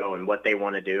Francisco, and what they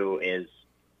want to do is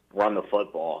run the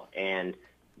football. And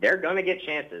they're going to get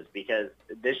chances because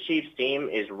this Chiefs team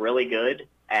is really good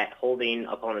at holding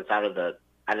opponents out of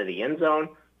the end zone.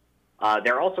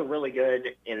 They're also really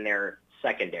good in their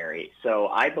secondary. So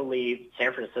I believe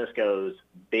San Francisco's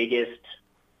biggest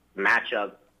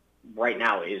matchup right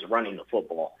now is running the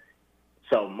football.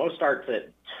 So Mostert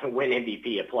to win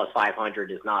MVP at plus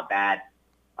 500 is not bad.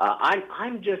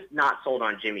 I'm just not sold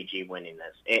on Jimmy G winning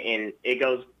this. And it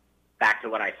goes back to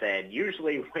what I said.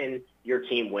 Usually when your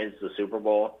team wins the Super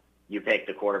Bowl, you pick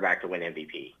the quarterback to win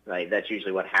MVP. Right? That's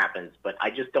usually what happens. But I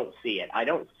just don't see it. I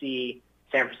don't see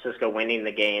San Francisco winning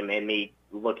the game and me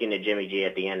looking at Jimmy G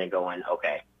at the end and going,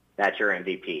 okay, that's your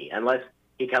MVP. Unless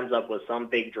he comes up with some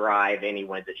big drive and he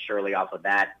wins it surely off of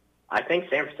that. I think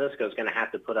San Francisco is going to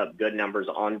have to put up good numbers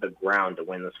on the ground to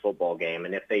win this football game.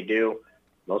 And if they do,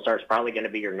 Mostert's probably going to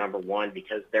be your number one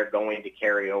because they're going to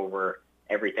carry over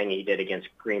everything he did against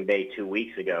Green Bay 2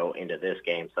 weeks ago into this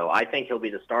game. So I think he'll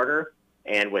be the starter.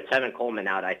 And with Tevin Coleman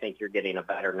out, I think you're getting a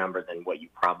better number than what you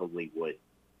probably would.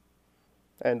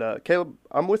 And Caleb,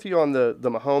 I'm with you on the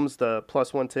Mahomes, the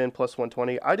plus 110, plus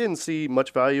 120. I didn't see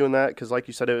much value in that because, like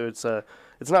you said, it's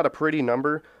not a pretty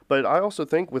number. But I also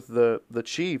think with the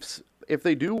Chiefs, if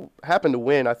they do happen to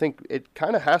win, I think it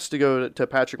kind of has to go to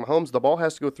Patrick Mahomes. The ball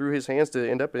has to go through his hands to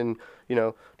end up in,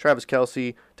 Travis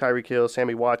Kelce, Tyreek Hill,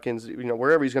 Sammy Watkins,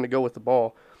 wherever he's going to go with the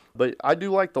ball. But I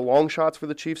do like the long shots for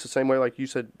the Chiefs the same way, like you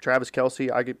said, Travis Kelce.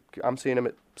 I'm seeing him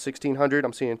at 1,600.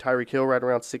 I'm seeing Tyreek Hill right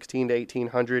around 1,600 to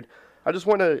 1,800. I just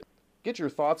want to get your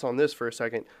thoughts on this for a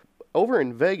second. Over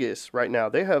in Vegas right now,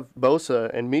 they have Bosa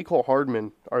and Mecole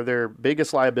Hardman are their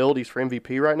biggest liabilities for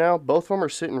MVP right now. Both of them are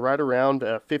sitting right around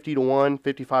 50 to 1,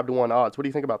 55 to 1 odds. What do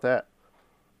you think about that?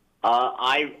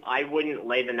 I wouldn't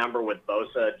lay the number with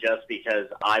Bosa just because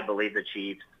I believe the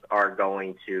Chiefs are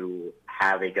going to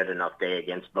have a good enough day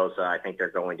against Bosa. I think they're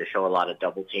going to show a lot of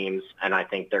double teams, and I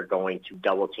think they're going to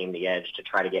double team the edge to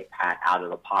try to get Pat out of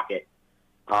the pocket.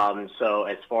 So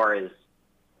as far as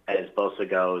Bosa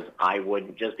goes, I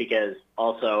wouldn't, just because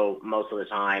also most of the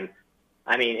time,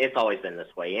 I mean, it's always been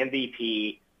this way.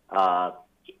 MVP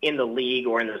in the league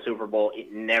or in the Super Bowl,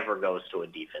 it never goes to a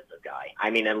defensive guy. I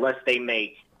mean, unless they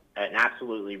make an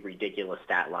absolutely ridiculous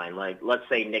stat line. Like, let's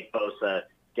say Nick Bosa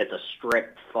gets a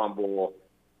strip fumble,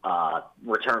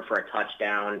 return for a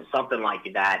touchdown, something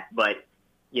like that. But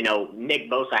Nick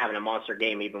Bosa having a monster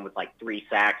game, even with like 3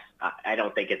 sacks, I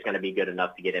don't think it's going to be good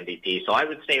enough to get MVP. So I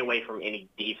would stay away from any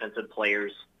defensive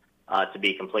players, to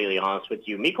be completely honest with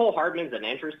you. Mecole Hardman's an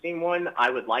interesting one I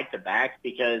would like to back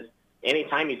because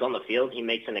anytime he's on the field, he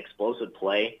makes an explosive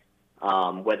play,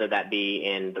 whether that be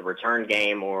in the return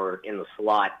game or in the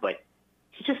slot. But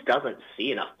he just doesn't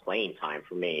see enough playing time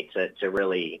for me to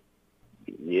really,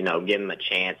 give him a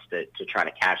chance to try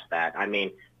to catch that. I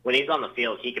mean, when he's on the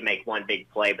field, he can make one big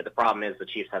play, but the problem is the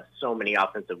Chiefs have so many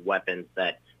offensive weapons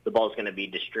that the ball's going to be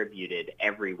distributed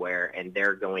everywhere, and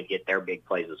they're going to get their big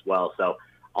plays as well. So,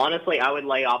 honestly, I would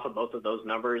lay off of both of those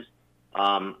numbers.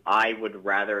 I would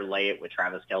rather lay it with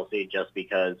Travis Kelce just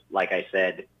because, like I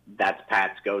said, that's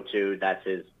Pat's go-to. That's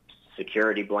his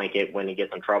security blanket when he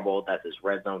gets in trouble. That's his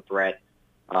red zone threat.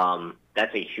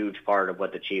 That's a huge part of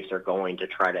what the Chiefs are going to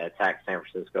try to attack San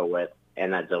Francisco with,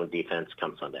 and that zone defense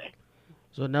come Sunday.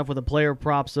 So enough with the player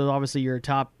props. So obviously your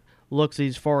top looks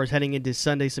as far as heading into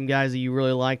Sunday, some guys that you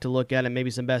really like to look at and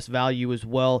maybe some best value as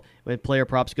well when player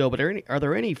props go. But are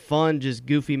there any fun, just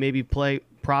goofy maybe play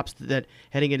props that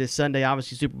heading into Sunday?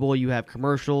 Obviously Super Bowl, you have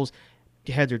commercials,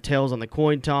 heads or tails on the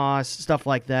coin toss, stuff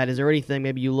like that. Is there anything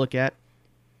maybe you look at?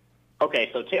 Okay,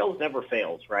 so tails never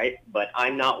fails, right? But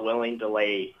I'm not willing to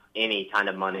lay any kind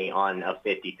of money on a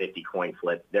 50-50 coin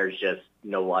flip. There's just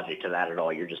no logic to that at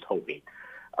all. You're just hoping.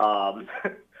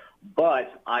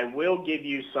 But I will give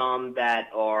you some that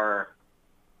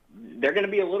they're going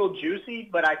to be a little juicy,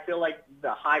 but I feel like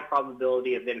the high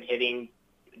probability of them hitting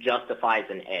justifies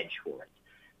an edge for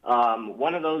it.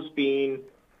 One of those being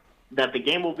that the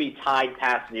game will be tied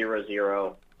past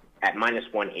 0-0 at minus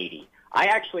 180. I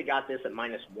actually got this at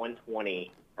minus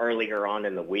 120 earlier on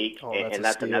in the week, and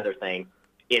that's another thing.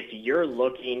 If you're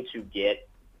looking to get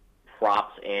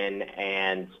props in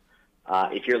and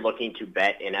if you're looking to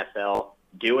bet NFL,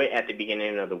 do it at the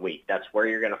beginning of the week. That's where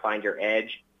you're going to find your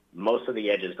edge. Most of the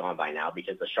edge is gone by now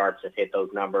because the sharps have hit those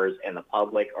numbers, and the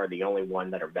public are the only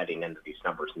one that are betting into these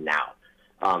numbers now.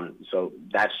 So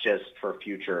that's just for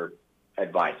future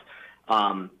advice.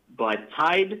 But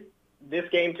this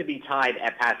game to be tied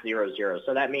at past 0-0.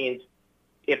 So that means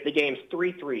if the game's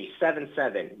 3-3,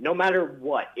 7-7, no matter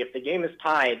what, if the game is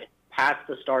tied past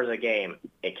the start of the game,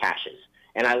 it cashes.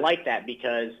 And I like that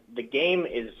because the game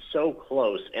is so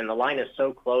close and the line is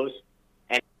so close.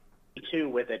 And too,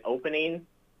 with it opening,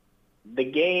 the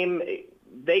game,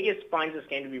 Vegas finds this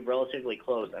game to be relatively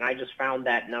close. And I just found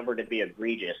that number to be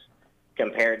egregious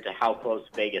compared to how close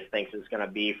Vegas thinks it's going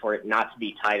to be for it not to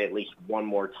be tied at least one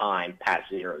more time past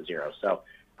 0-0. So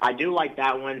I do like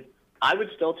that one. I would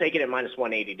still take it at minus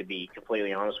 180 to be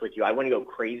completely honest with you. I wouldn't go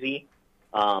crazy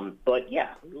But yeah,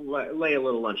 lay a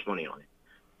little lunch money on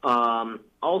it.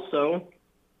 Also,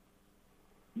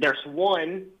 there's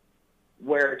one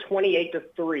where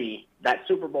 28-3, that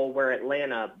Super Bowl where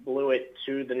Atlanta blew it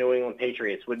to the New England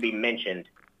Patriots would be mentioned,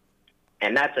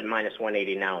 and that's at minus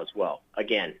 180 now as well.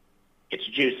 Again, it's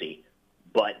juicy,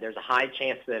 but there's a high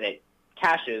chance that it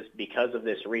cashes because of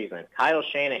this reason. Kyle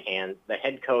Shanahan, the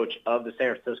head coach of the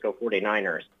San Francisco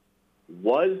 49ers,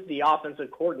 was the offensive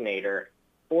coordinator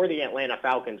for the Atlanta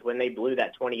Falcons when they blew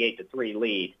that 28-3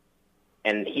 lead,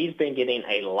 and he's been getting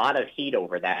a lot of heat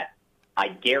over that. I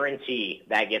guarantee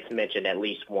that gets mentioned at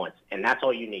least once, and that's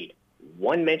all you need.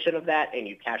 One mention of that, and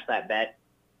you cash that bet.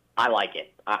 I like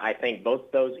it. I think both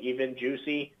of those, even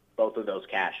juicy, both of those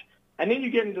cash. And then you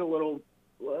get into a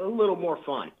little more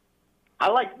fun. I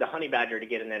like the Honey Badger to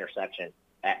get an interception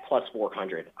at plus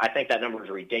 400. I think that number is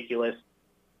ridiculous.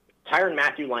 Tyrann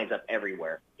Mathieu lines up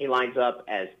everywhere. He lines up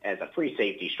as a free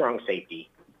safety, strong safety,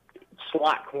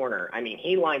 slot corner. I mean,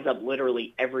 he lines up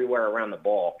literally everywhere around the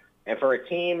ball. And for a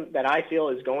team that I feel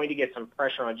is going to get some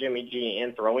pressure on Jimmy G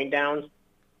in throwing downs,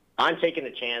 I'm taking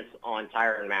a chance on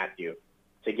Tyrann Mathieu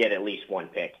to get at least one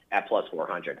pick at plus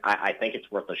 400. I think it's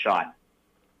worth a shot.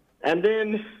 And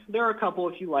then there are a couple,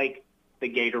 if you like, the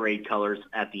Gatorade colors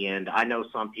at the end. I know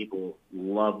some people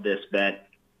love this bet.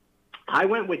 I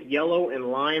went with yellow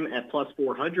and lime at plus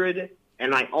 400,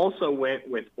 and I also went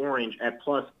with orange at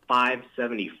plus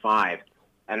 575.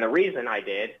 And the reason I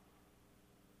did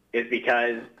is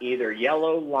because either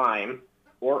yellow, lime,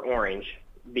 or orange,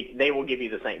 they will give you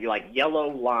the same. Like yellow,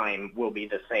 lime will be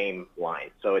the same line.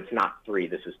 So it's not 3,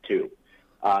 this is 2.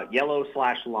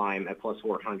 Yellow/lime at plus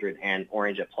 400 and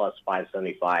orange at plus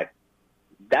 575.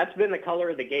 That's been the color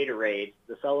of the Gatorade,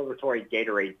 the celebratory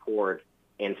Gatorade cord,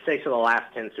 in 6 of the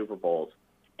last 10 Super Bowls.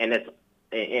 And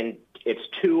it's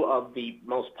 2 of the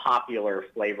most popular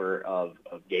flavor of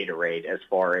Gatorade as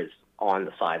far as on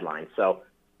the sideline. So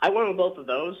I went with both of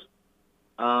those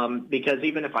because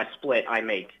even if I split, I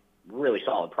make really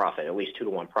solid profit, at least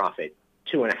 2-to-1 profit,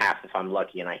 2.5 if I'm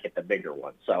lucky and I hit the bigger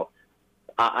one. So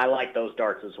I like those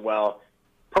darts as well.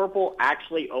 Purple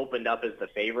actually opened up as the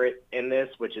favorite in this,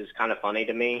 which is kind of funny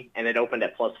to me, and it opened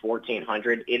at plus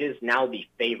 1,400. It is now the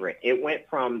favorite. It went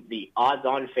from the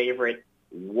odds-on favorite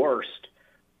worst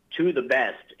to the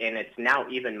best, and it's now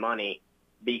even money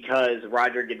because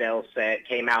Roger Goodell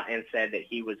came out and said that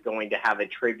he was going to have a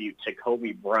tribute to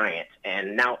Kobe Bryant,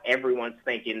 and now everyone's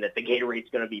thinking that the Gatorade's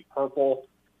going to be purple.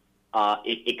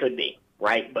 It could be,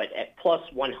 right? But at plus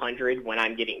 100, when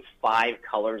I'm getting 5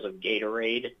 colors of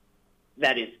Gatorade,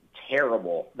 that is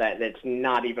terrible. That's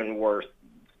not even worth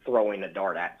throwing a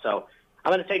dart at. So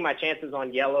I'm going to take my chances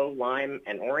on yellow, lime,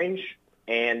 and orange,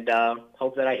 and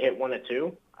hope that I hit 1 or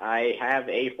 2. I have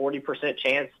a 40%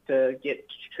 chance to get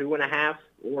 2.5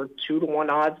 or 2-to-1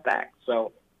 odds back.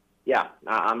 So, yeah,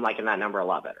 I'm liking that number a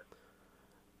lot better.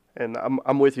 And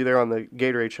I'm with you there on the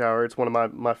Gatorade shower. It's one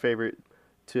of my favorite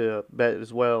to bet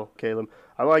as well, Caleb.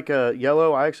 I like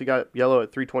yellow. I actually got yellow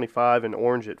at 325 and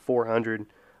orange at 400.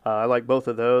 I like both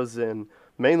of those, and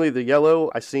mainly the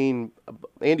yellow. I seen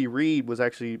Andy Reid was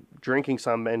actually drinking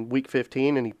some in Week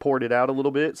 15, and he poured it out a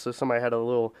little bit, so somebody had a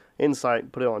little insight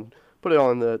and put it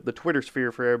on the Twitter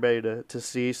sphere for everybody to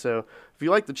see. So if you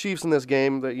like the Chiefs in this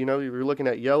game, that you're looking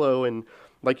at yellow, and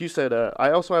like you said, I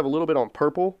also have a little bit on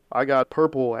purple. I got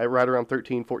purple at right around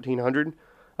 1,400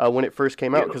 when it first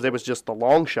came out because it was just the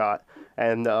long shot,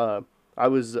 and I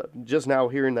was just now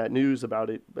hearing that news about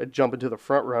it jumping to the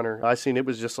front runner. I seen it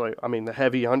was just like, the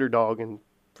heavy underdog, and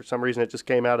for some reason it just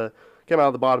came out of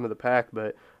the bottom of the pack.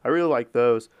 But I really like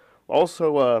those.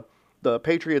 Also, the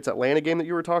Patriots Atlanta game that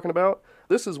you were talking about.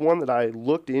 This is one that I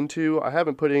looked into. I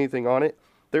haven't put anything on it.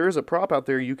 There is a prop out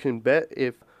there you can bet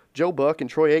if Joe Buck and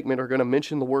Troy Aikman are going to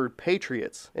mention the word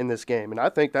Patriots in this game, and I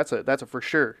think that's a for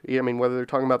sure. Whether they're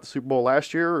talking about the Super Bowl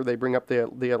last year or they bring up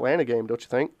the Atlanta game, don't you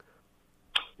think?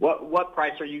 What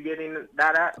price are you getting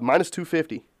that at? Minus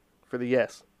 250 for the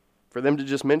yes. For them to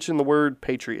just mention the word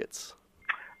Patriots.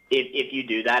 If you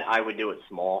do that, I would do it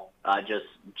small,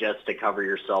 just to cover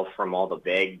yourself from all the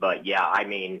big. But yeah,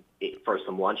 for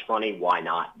some lunch money, why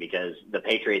not? Because the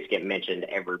Patriots get mentioned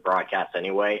every broadcast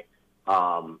anyway.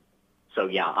 So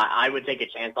yeah, I would take a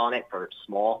chance on it for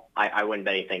small. I wouldn't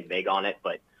bet anything big on it,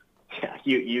 but yeah,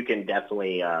 you can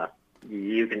definitely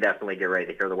get ready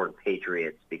to hear the word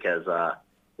Patriots because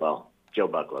Joe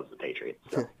Buck loves the Patriots.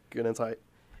 So. Good insight.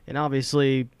 And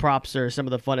obviously, props are some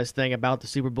of the funnest thing about the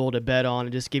Super Bowl to bet on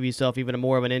and just give yourself even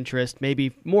more of an interest,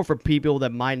 maybe more for people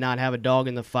that might not have a dog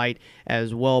in the fight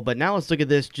as well. But now let's look at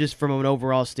this just from an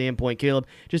overall standpoint, Caleb.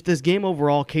 Just this game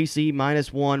overall, KC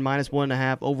 -1,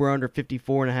 -1.5, over under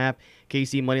 54.5.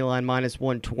 KC moneyline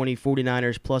 -120,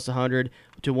 49ers plus 100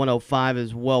 to 105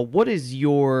 as well. What is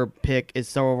your pick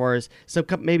as far as some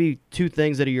maybe two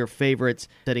things that are your favorites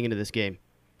heading into this game?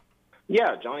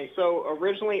 Yeah, Johnny. So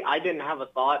originally I didn't have a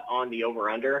thought on the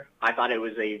over-under. I thought it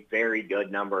was a very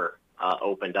good number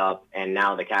opened up, and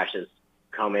now the cash has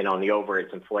come in on the over.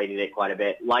 It's inflated it quite a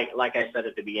bit. Like I said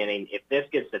at the beginning, if this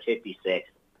gets to 56,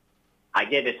 I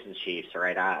get it's the Chiefs,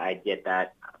 right? I get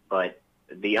that, but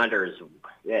the under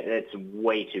it's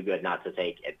way too good not to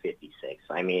take at 56.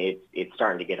 I mean, it's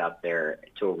starting to get up there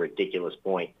to a ridiculous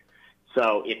point.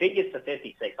 So if it gets to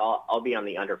 56, I'll be on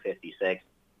the under 56.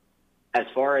 As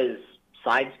far as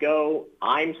sides go,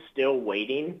 I'm still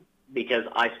waiting because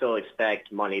I still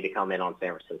expect money to come in on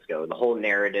San Francisco. The whole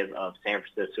narrative of San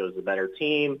Francisco is a better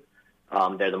team.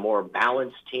 They're the more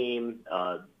balanced team.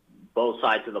 Both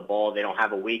sides of the ball, they don't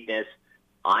have a weakness.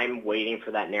 I'm waiting for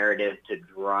that narrative to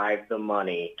drive the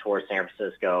money towards San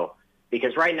Francisco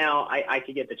because right now I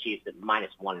could get the Chiefs at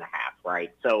 -1.5,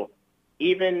 right? So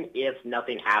even if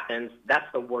nothing happens,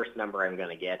 that's the worst number I'm going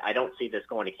to get. I don't see this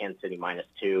going to Kansas City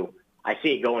 -2. I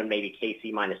see it going maybe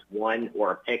KC -1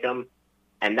 or a pick 'em,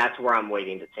 and that's where I'm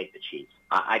waiting to take the Chiefs.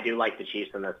 I do like the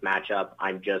Chiefs in this matchup.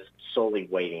 I'm just solely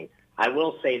waiting. I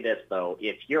will say this, though.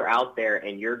 If you're out there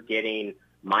and you're getting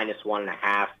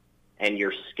 -1.5 and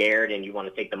you're scared and you want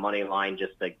to take the money line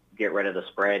just to get rid of the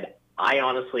spread, I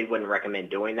honestly wouldn't recommend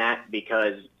doing that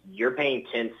because you're paying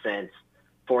 10 cents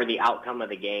for the outcome of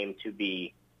the game to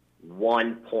be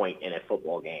 1 point in a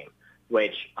football game,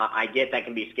 which I get that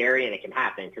can be scary and it can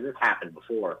happen because it's happened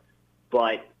before.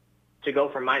 But to go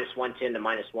from -110 to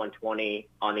 -120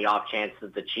 on the off chance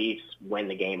that the Chiefs win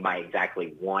the game by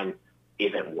exactly 1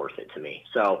 isn't worth it to me.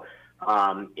 So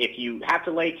if you have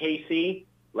to lay KC,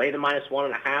 lay the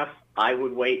 -1.5. I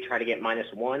would wait, try to get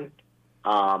 -1.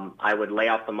 I would lay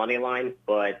off the money line,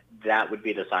 but that would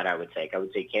be the side I would take. I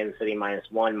would take Kansas City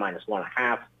 -1,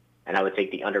 -1.5, and I would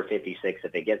take the under 56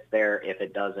 if it gets there. If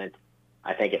it doesn't,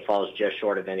 I think it falls just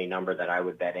short of any number that I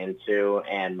would bet into,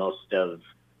 and most of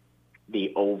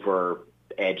the over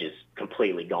edge is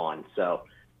completely gone. So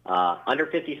under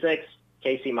 56,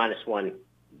 KC -1,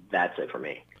 that's it for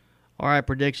me. All right,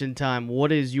 prediction time.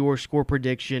 What is your score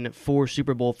prediction for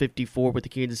Super Bowl 54 with the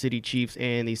Kansas City Chiefs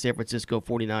and the San Francisco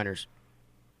 49ers?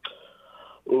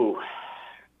 Ooh,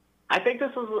 I think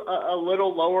this is a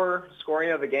little lower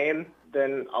scoring of a game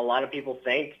than a lot of people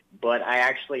think, but I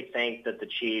actually think that the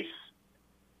Chiefs,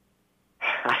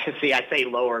 I say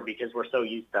lower because we're so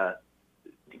used to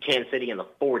Kansas City in the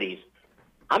 40s.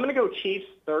 I'm going to go Chiefs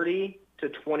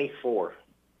 30-24.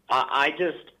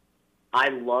 I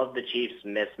love the Chiefs'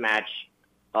 mismatch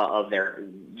of their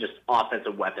just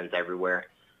offensive weapons everywhere.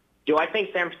 Do I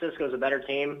think San Francisco is a better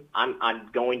team? I'm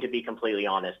going to be completely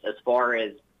honest. As far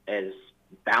as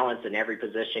balance in every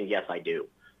position, yes, I do.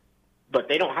 But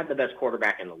they don't have the best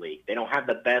quarterback in the league. They don't have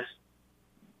the best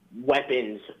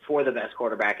weapons for the best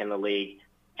quarterback in the league.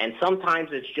 And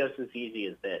sometimes it's just as easy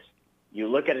as this. You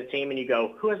look at a team and you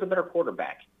go, who has a better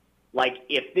quarterback? Like,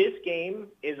 if this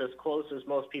game is as close as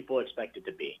most people expect it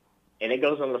to be, and it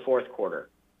goes on the fourth quarter,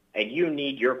 and you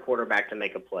need your quarterback to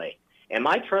make a play, am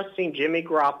I trusting Jimmy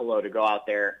Garoppolo to go out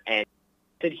there and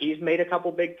he's made a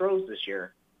couple big throws this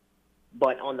year,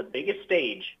 but on the biggest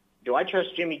stage, do I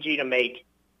trust Jimmy G to make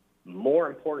more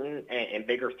important and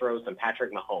bigger throws than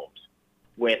Patrick Mahomes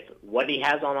with what he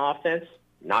has on offense?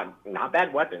 Not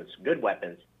bad weapons, good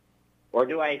weapons. Or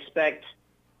do I expect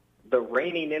the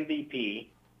reigning MVP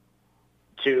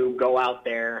to go out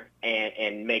there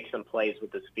and make some plays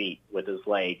with his feet, with his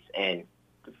legs, and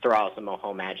throw out some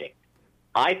Mahomes magic?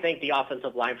 I think the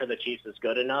offensive line for the Chiefs is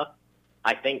good enough.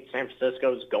 I think San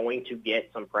Francisco's going to get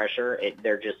some pressure.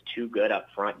 They're just too good up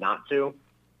front not to.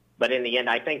 But in the end,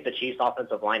 I think the Chiefs'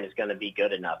 offensive line is going to be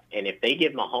good enough. And if they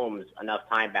give Mahomes enough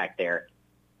time back there,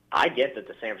 I get that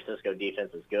the San Francisco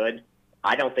defense is good.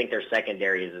 I don't think their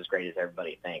secondary is as great as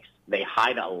everybody thinks. They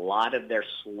hide a lot of their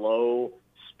slow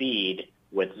speed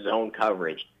with zone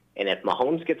coverage. And if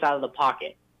Mahomes gets out of the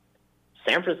pocket,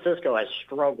 San Francisco has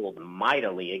struggled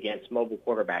mightily against mobile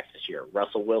quarterbacks this year.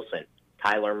 Russell Wilson,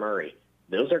 Kyler Murray.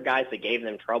 Those are guys that gave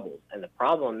them trouble. And the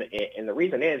problem, and the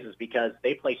reason is because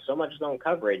they play so much zone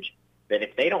coverage that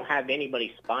if they don't have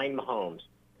anybody spying Mahomes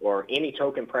or any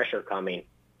token pressure coming,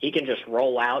 he can just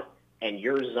roll out and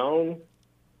your zone,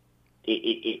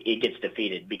 it gets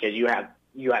defeated because you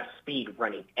have speed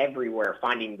running everywhere,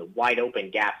 finding the wide open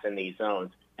gaps in these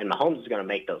zones. and Mahomes is going to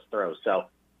make those throws. So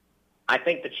I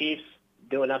think the Chiefs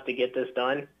do enough to get this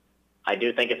done. I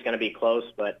do think it's going to be close,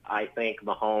 but I think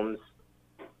Mahomes,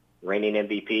 reigning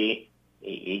MVP,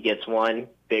 he gets one,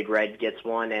 Big Red gets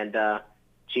one, and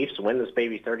Chiefs win this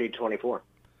baby 30-24.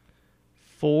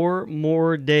 4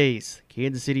 more days.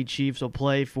 Kansas City Chiefs will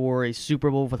play for a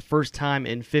Super Bowl for the first time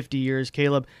in 50 years.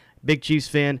 Caleb, big Chiefs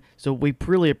fan, so we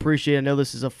really appreciate it. I know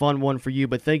this is a fun one for you,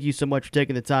 but thank you so much for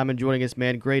taking the time and joining us,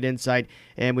 man. Great insight,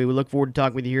 and we look forward to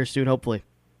talking with you here soon, hopefully.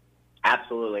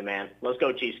 Absolutely, man. Let's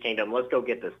go Chiefs Kingdom. Let's go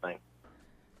get this thing.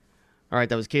 All right,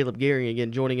 that was Caleb Gehring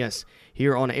again joining us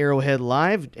here on Arrowhead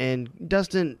Live. And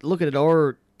Dustin, looking at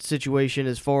our situation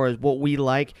as far as what we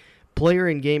like, player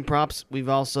and game props, we've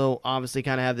also obviously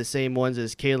kind of have the same ones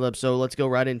as Caleb. So let's go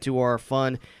right into our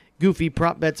fun, goofy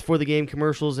prop bets for the game,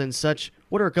 commercials and such.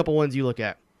 What are a couple ones you look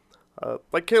at?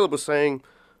 Like Caleb was saying,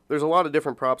 there's a lot of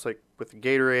different props, like with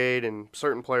Gatorade and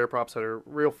certain player props that are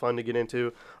real fun to get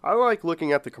into. I like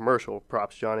looking at the commercial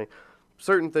props, Johnny.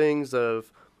 Certain things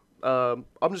of, I'm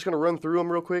just going to run through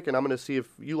them real quick, and I'm going to see if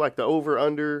you like the over,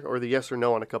 under, or the yes or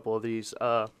no on a couple of these.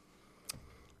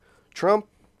 Trump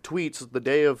tweets the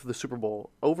day of the Super Bowl,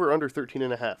 over, under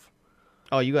 13.5.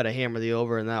 Oh, you got to hammer the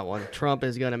over in that one. Trump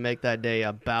is going to make that day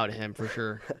about him for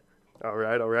sure. All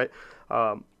right.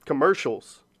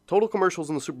 Commercials. Total commercials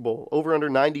in the Super Bowl, over, under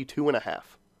 92.5.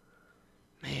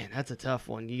 Man, that's a tough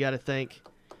one. You got to think.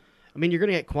 I mean, you're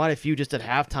going to get quite a few just at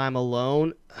halftime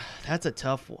alone. That's a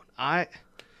tough one.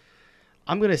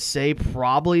 I'm going to say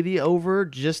probably the over,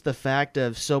 just the fact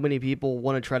of so many people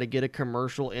want to try to get a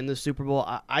commercial in the Super Bowl.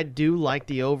 I do like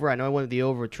the over. I know I wanted the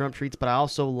over with Trump treats, but I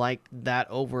also like that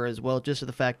over as well, just to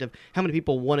the fact of how many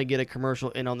people want to get a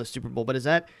commercial in on the Super Bowl. But is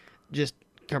that just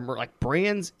like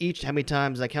brands each, how many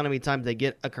times they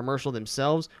get a commercial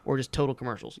themselves, or just total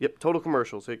commercials? Yep, total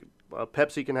commercials.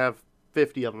 Pepsi can have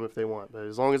 50 of them if they want, but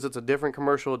as long as it's a different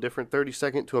commercial, a different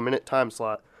 30-second to a minute time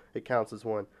slot, it counts as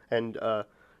one. And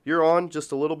you're on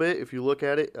just a little bit. If you look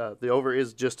at it, the over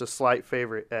is just a slight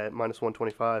favorite at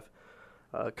 -125.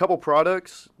 A couple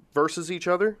products versus each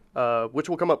other. Which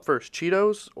will come up first,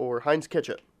 Cheetos or Heinz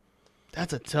ketchup?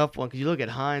 That's a tough one because you look at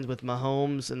Heinz with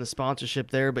Mahomes and the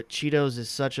sponsorship there, but Cheetos is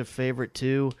such a favorite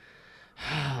too.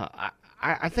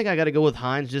 I think I got to go with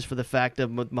Heinz just for the fact of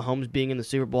Mahomes being in the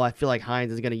Super Bowl. I feel like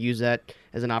Heinz is going to use that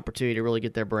as an opportunity to really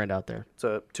get their brand out there. It's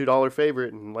a $2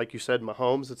 favorite, and like you said,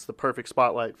 Mahomes, it's the perfect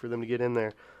spotlight for them to get in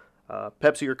there.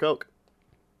 Pepsi or Coke?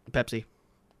 Pepsi.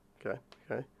 Okay.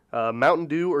 Mountain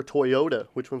Dew or Toyota?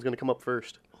 Which one's going to come up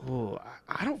first? Oh,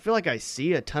 I don't feel like I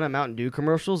see a ton of Mountain Dew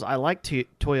commercials. I like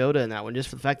Toyota in that one just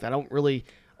for the fact that I don't really,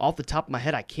 off the top of my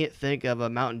head, I can't think of a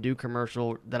Mountain Dew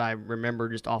commercial that I remember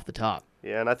just off the top.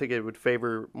 Yeah, and I think it would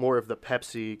favor more of the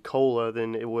Pepsi Cola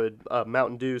than it would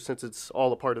Mountain Dew since it's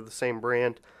all a part of the same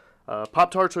brand.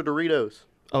 Pop-Tarts or Doritos?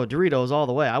 Oh, Doritos all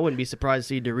the way. I wouldn't be surprised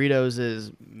to see Doritos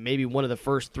as maybe one of the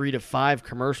first 3 to 5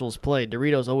 commercials played.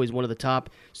 Doritos always one of the top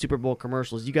Super Bowl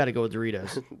commercials. You got to go with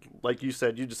Doritos. Like you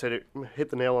said, you just hit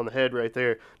the nail on the head right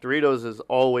there. Doritos is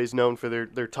always known for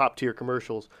their top-tier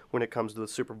commercials when it comes to the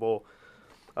Super Bowl.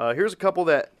 Here's a couple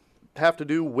that have to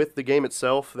do with the game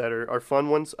itself that are fun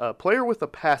ones. Player with a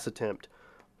pass attempt,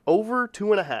 over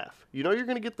 2.5. You know you're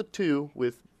going to get the 2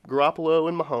 with Garoppolo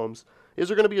and Mahomes. Is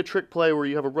there going to be a trick play where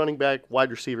you have a running back,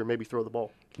 wide receiver, maybe throw the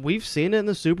ball? We've seen it in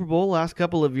the Super Bowl last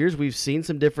couple of years. We've seen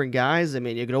some different guys. I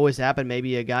mean, it could always happen.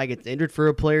 Maybe a guy gets injured for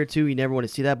a play or two. You never want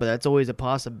to see that, but that's always a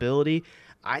possibility.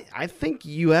 I think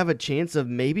you have a chance of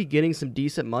maybe getting some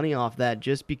decent money off that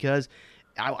just because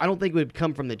I don't think it would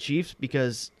come from the Chiefs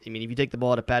because, I mean, if you take the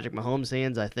ball out of Patrick Mahomes'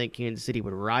 hands, I think Kansas City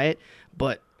would riot.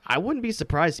 But I wouldn't be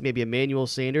surprised to maybe Emmanuel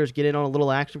Sanders get in on a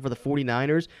little action for the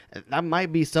 49ers. That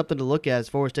might be something to look at as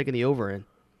far as taking the over in.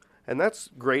 And that's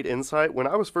great insight. When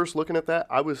I was first looking at that,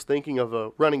 I was thinking of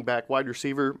a running back, wide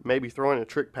receiver, maybe throwing a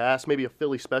trick pass, maybe a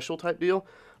Philly special type deal.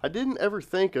 I didn't ever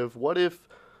think of what if,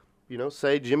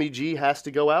 say Jimmy G has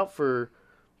to go out for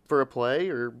a play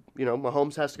or,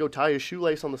 Mahomes has to go tie his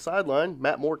shoelace on the sideline.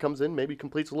 Matt Moore comes in, maybe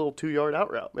completes a little 2-yard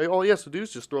out route. Maybe all he has to do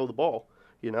is just throw the ball,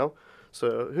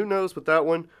 So who knows with that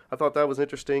one. I thought that was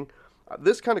interesting.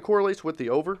 This kind of correlates with the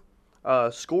over.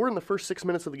 Score in the first 6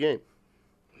 minutes of the game.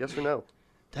 Yes or no?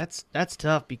 That's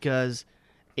tough because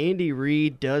Andy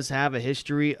Reid does have a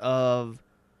history of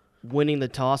winning the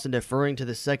toss and deferring to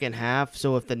the second half.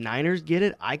 So if the Niners get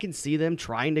it, I can see them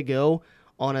trying to go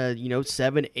on a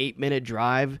 7-8 minute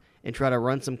drive and try to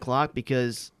run some clock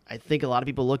because I think a lot of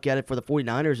people look at it for the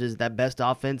 49ers is that best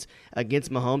offense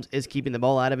against Mahomes is keeping the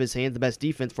ball out of his hands. The best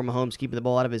defense for Mahomes keeping the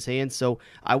ball out of his hands. So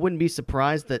I wouldn't be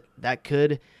surprised that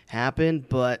could happen,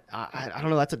 but I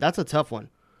don't know. That's a tough one.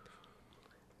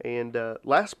 And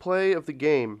last play of the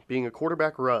game being a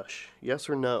quarterback rush, yes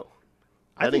or no?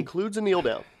 That includes a kneel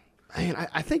down.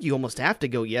 I think you almost have to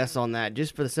go yes on that,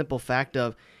 just for the simple fact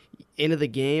of end of the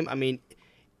game. I mean,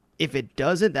 if it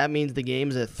doesn't, that means the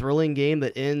game's a thrilling game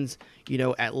that ends,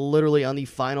 at literally on the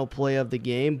final play of the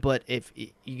game. But if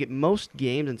you get most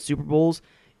games in Super Bowls,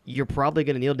 you're probably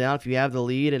going to kneel down if you have the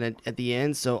lead and at the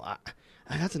end. So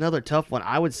that's another tough one.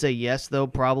 I would say yes, though,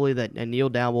 probably that a kneel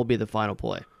down will be the final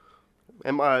play.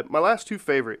 And my last two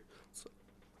favorites,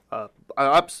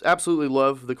 I absolutely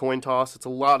love the coin toss. It's a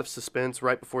lot of suspense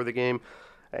right before the game.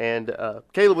 And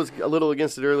Caleb was a little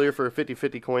against it earlier for a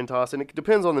 50-50 coin toss, and it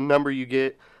depends on the number you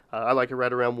get. I like it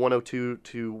right around 102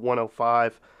 to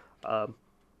 105.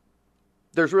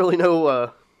 There's really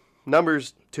no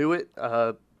numbers to it,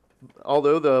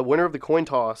 although the winner of the coin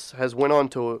toss has went on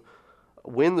to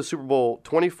win the Super Bowl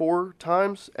 24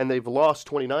 times, and they've lost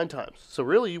 29 times. So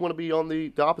really, you want to be on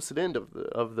the opposite end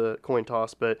of the coin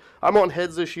toss. But I'm on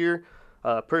heads this year,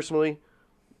 personally.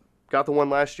 Got the one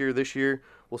last year. This year,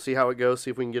 we'll see how it goes.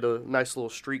 See if we can get a nice little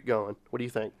streak going. What do you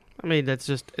think? I mean, that's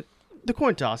just the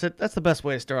coin toss. That's the best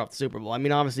way to start off the Super Bowl. I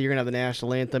mean, obviously, you're gonna have the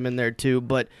national anthem in there too,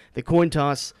 but the coin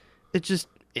toss,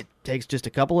 it takes just a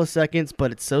couple of seconds,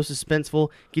 but it's so suspenseful,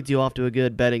 gets you off to a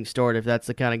good betting start if that's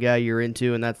the kind of guy you're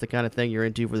into and that's the kind of thing you're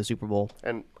into for the Super Bowl.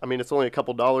 And, I mean, it's only a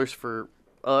couple dollars for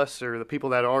us or the people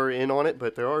that are in on it,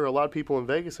 but there are a lot of people in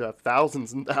Vegas who have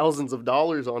thousands and thousands of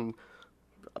dollars on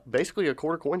basically a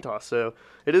quarter coin toss. So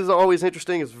it is always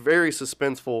interesting. It's very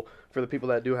suspenseful for the people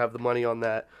that do have the money on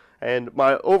that. And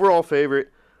my overall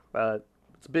favorite,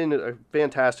 it's been a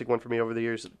fantastic one for me over the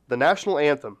years. The national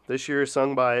anthem this year is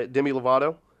sung by Demi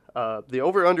Lovato. The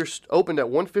over-under opened at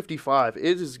 155. It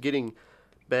is getting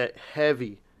bet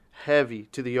heavy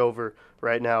to the over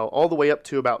right now, all the way up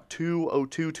to about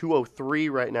 202, 203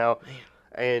 right now. Man.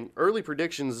 And early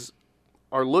predictions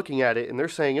are looking at it, and they're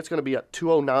saying it's going to be at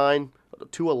 209,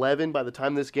 211 by the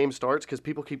time this game starts because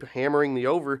people keep hammering the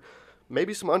over.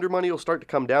 Maybe some under money will start to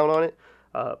come down on it.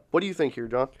 What do you think here,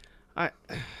 John?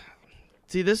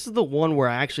 See, this is the one where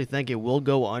I actually think it will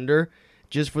go under,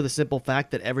 just for the simple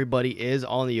fact that everybody is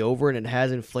on the over and it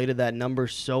has inflated that number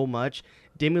so much.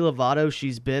 Demi Lovato,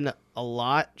 she's been a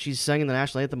lot. She's sung the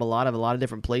national anthem a lot of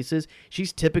different places.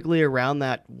 She's typically around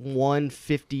that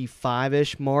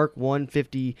 155-ish mark,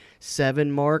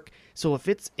 157 mark. So if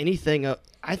it's anything,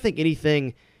 I think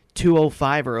anything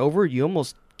 205 or over, you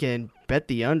almost can bet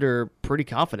the under pretty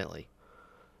confidently.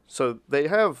 So they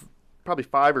have probably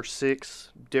 5 or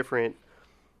 6 different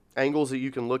angles that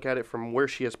you can look at it from where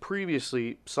she has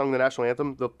previously sung the national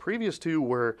anthem. The previous two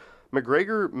were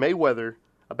McGregor Mayweather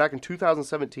back in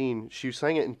 2017. She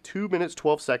sang it in 2 minutes,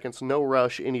 12 seconds, no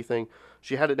rush, anything.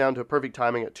 She had it down to a perfect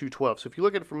timing at 2:12. So if you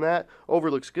look at it from that, over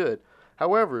looks good.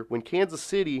 However, when Kansas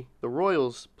City, the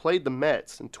Royals, played the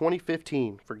Mets in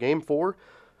 2015 for Game 4,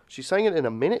 she sang it in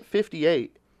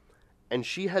 1:58, and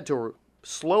she had to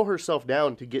slow herself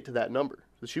down to get to that number.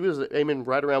 So she was aiming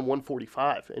right around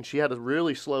 145, and she had to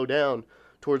really slow down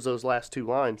towards those last two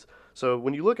lines. So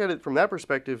when you look at it from that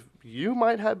perspective, you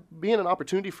might be in an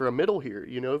opportunity for a middle here.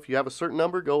 If you have a certain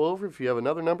number, go over. If you have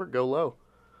another number, go low.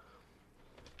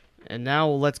 And now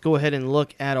let's go ahead and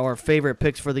look at our favorite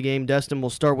picks for the game. Dustin,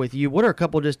 we'll start with you. What are a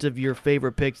couple just of your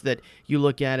favorite picks that you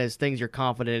look at as things you're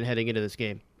confident in heading into this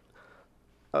game?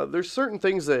 There's certain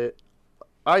things that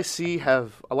I see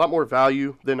have a lot more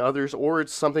value than others, or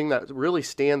it's something that really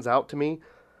stands out to me.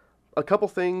 A couple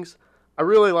things. I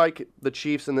really like the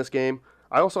Chiefs in this game.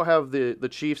 I also have the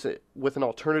Chiefs with an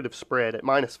alternative spread at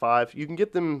 -5. You can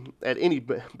get them at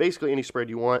basically any spread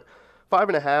you want.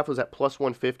 5.5 was at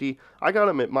 +150. I got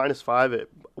them at -5 at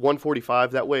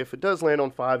 145. That way, if it does land on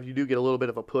 5, you do get a little bit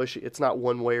of a push. It's not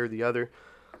one way or the other.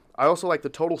 I also like the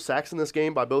total sacks in this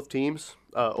game by both teams,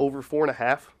 over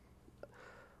 4.5.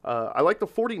 I like the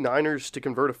 49ers to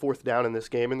convert a 4th down in this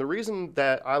game, and the reason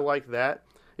that I like that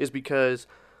is because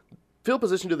field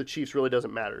position to the Chiefs really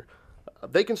doesn't matter.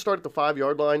 They can start at the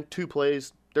 5-yard line, 2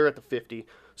 plays, they're at the 50.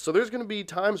 So there's going to be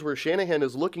times where Shanahan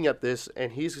is looking at this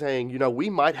and he's saying, we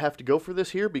might have to go for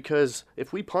this here because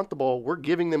if we punt the ball, we're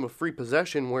giving them a free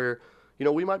possession where,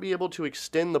 we might be able to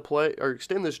extend the play or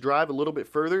extend this drive a little bit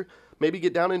further, maybe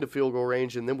get down into field goal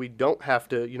range, and then we don't have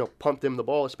to, punt them the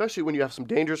ball, especially when you have some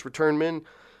dangerous return men.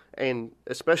 And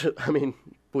especially,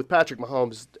 with Patrick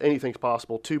Mahomes, anything's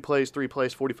possible. 2 plays, 3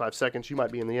 plays, 45 seconds, you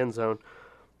might be in the end zone.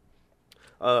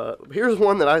 Here's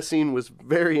one that I seen was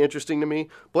very interesting to me.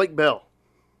 Blake Bell,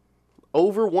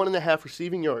 over 1.5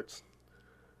 receiving yards.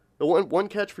 One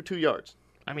catch for 2 yards.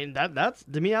 That's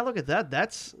to me. I look at that.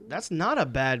 That's not a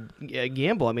bad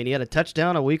gamble. He had a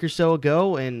touchdown a week or so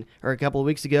ago, or a couple of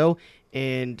weeks ago,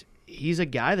 and he's a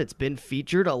guy that's been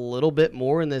featured a little bit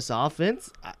more in this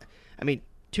offense. I mean,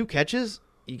 2 catches.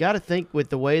 You got to think with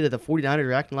the way that the 49ers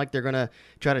are acting like they're going to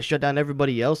try to shut down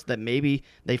everybody else, that maybe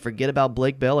they forget about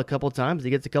Blake Bell a couple times. He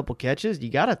gets a couple catches. You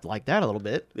got to like that a little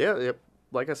bit. Yeah,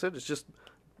 like I said, it's just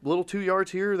little 2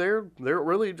 yards here or there. They're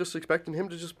really just expecting him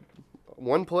to just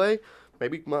one play.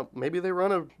 Maybe they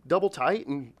run a double tight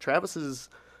and Travis is,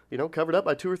 covered up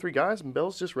by 2 or 3 guys and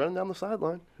Bell's just running down the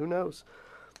sideline. Who knows?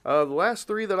 The last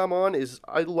 3 that I'm on is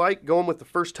I like going with the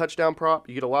first touchdown prop.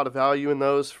 You get a lot of value in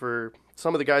those for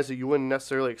some of the guys that you wouldn't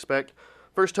necessarily expect.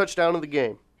 First touchdown of the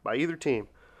game by either team.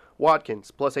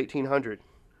 Watkins, plus 1,800.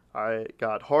 I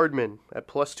got Hardman at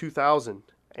plus 2,000.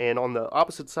 And on the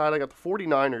opposite side, I got the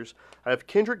 49ers. I have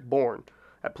Kendrick Bourne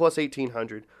at plus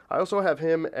 1,800. I also have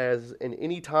him as an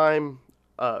anytime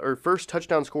or first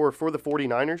touchdown scorer for the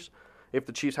 49ers. If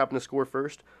the Chiefs happen to score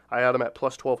first, I had him at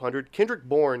plus 1,200. Kendrick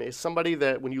Bourne is somebody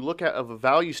that when you look at of a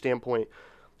value standpoint,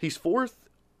 he's 4th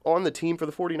on the team for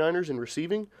the 49ers in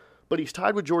receiving, but he's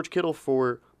tied with George Kittle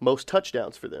for most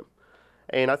touchdowns for them.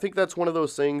 And I think that's one of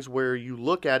those things where you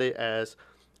look at it as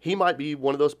he might be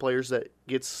one of those players that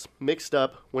gets mixed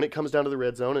up when it comes down to the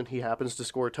red zone and he happens to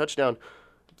score a touchdown.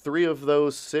 3 of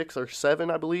those 6 or 7,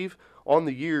 I believe, on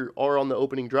the year are on the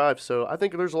opening drive. So I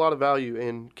think there's a lot of value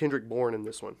in Kendrick Bourne in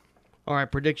this one. All right,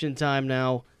 prediction time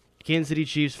now. Kansas City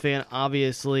Chiefs fan,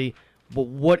 obviously, but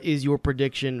what is your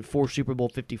prediction for Super Bowl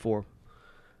 54?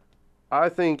 I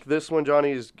think this one,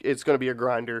 Johnny, it's going to be a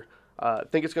grinder. I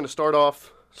think it's going to start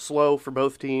off slow for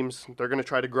both teams. They're going to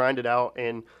try to grind it out,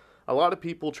 and a lot of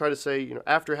people try to say,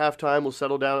 after halftime we'll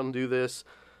settle down and do this,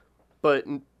 but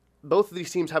both of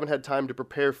these teams haven't had time to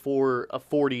prepare for a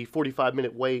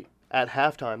 45-minute wait at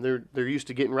halftime. They're used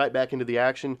to getting right back into the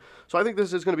action. So I think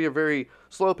this is going to be a very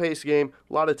slow-paced game,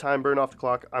 a lot of time burned off the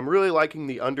clock. I'm really liking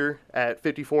the under at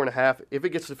 54.5. If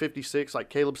it gets to 56, like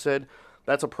Caleb said,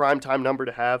 that's a prime time number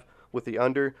to have with the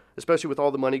under, especially with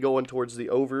all the money going towards the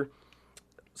over.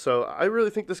 So I really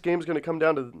think this game is going to come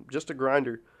down to just a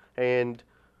grinder. And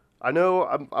I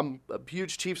know I'm a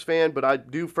huge Chiefs fan, but I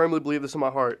do firmly believe this in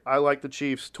my heart. I like the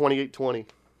Chiefs 28-20.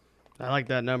 I like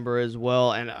that number as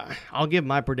well, and I'll give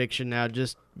my prediction now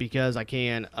just because I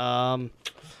can.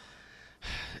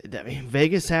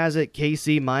 Vegas has it,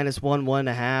 KC minus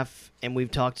 1.5, and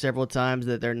we've talked several times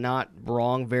that they're not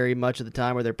wrong very much of the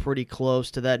time, or they're pretty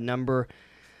close to that number.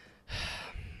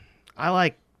 I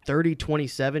like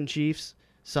 30-27 Chiefs,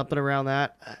 something around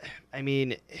that. I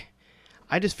mean,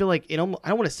 I just feel like I don't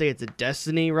want to say it's a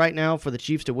destiny right now for the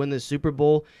Chiefs to win this Super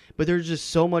Bowl, but there's just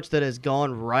so much that has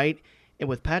gone right. And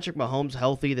with Patrick Mahomes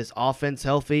healthy, this offense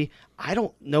healthy, I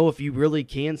don't know if you really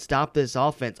can stop this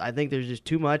offense. I think there's just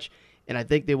too much, and I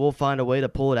think they will find a way to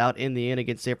pull it out in the end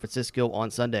against San Francisco on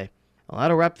Sunday. Well,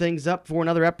 that'll wrap things up for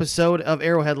another episode of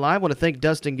Arrowhead Live. I want to thank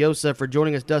Dustin Gosa for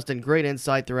joining us. Dustin, great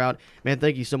insight throughout. Man,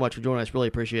 thank you so much for joining us. Really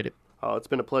appreciate it. Oh, it's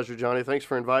been a pleasure, Johnny. Thanks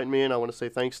for inviting me in. I want to say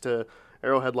thanks to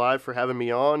Arrowhead Live for having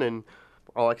me on, and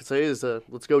all I can say is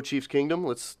let's go Chiefs Kingdom.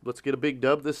 Let's get a big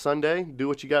dub this Sunday. Do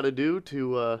what you got to do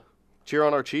to cheer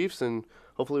on our Chiefs, and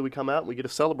hopefully we come out and we get to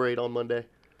celebrate on Monday.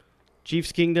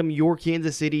 Chiefs Kingdom, your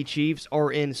Kansas City Chiefs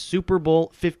are in Super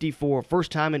Bowl 54.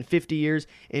 First time in 50 years.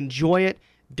 Enjoy it.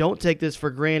 Don't take this for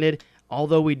granted.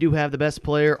 Although we do have the best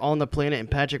player on the planet in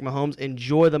Patrick Mahomes,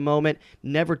 enjoy the moment.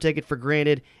 Never take it for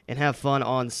granted, and have fun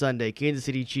on Sunday. Kansas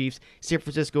City Chiefs, San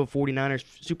Francisco 49ers,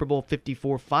 Super Bowl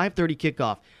 54, 5:30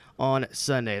 kickoff on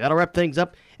Sunday. That'll wrap things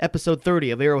up. Episode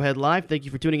 30 of Arrowhead Live. Thank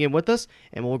you for tuning in with us,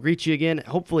 and we'll greet you again,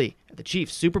 hopefully, at the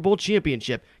Chiefs Super Bowl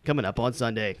championship coming up on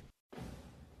Sunday.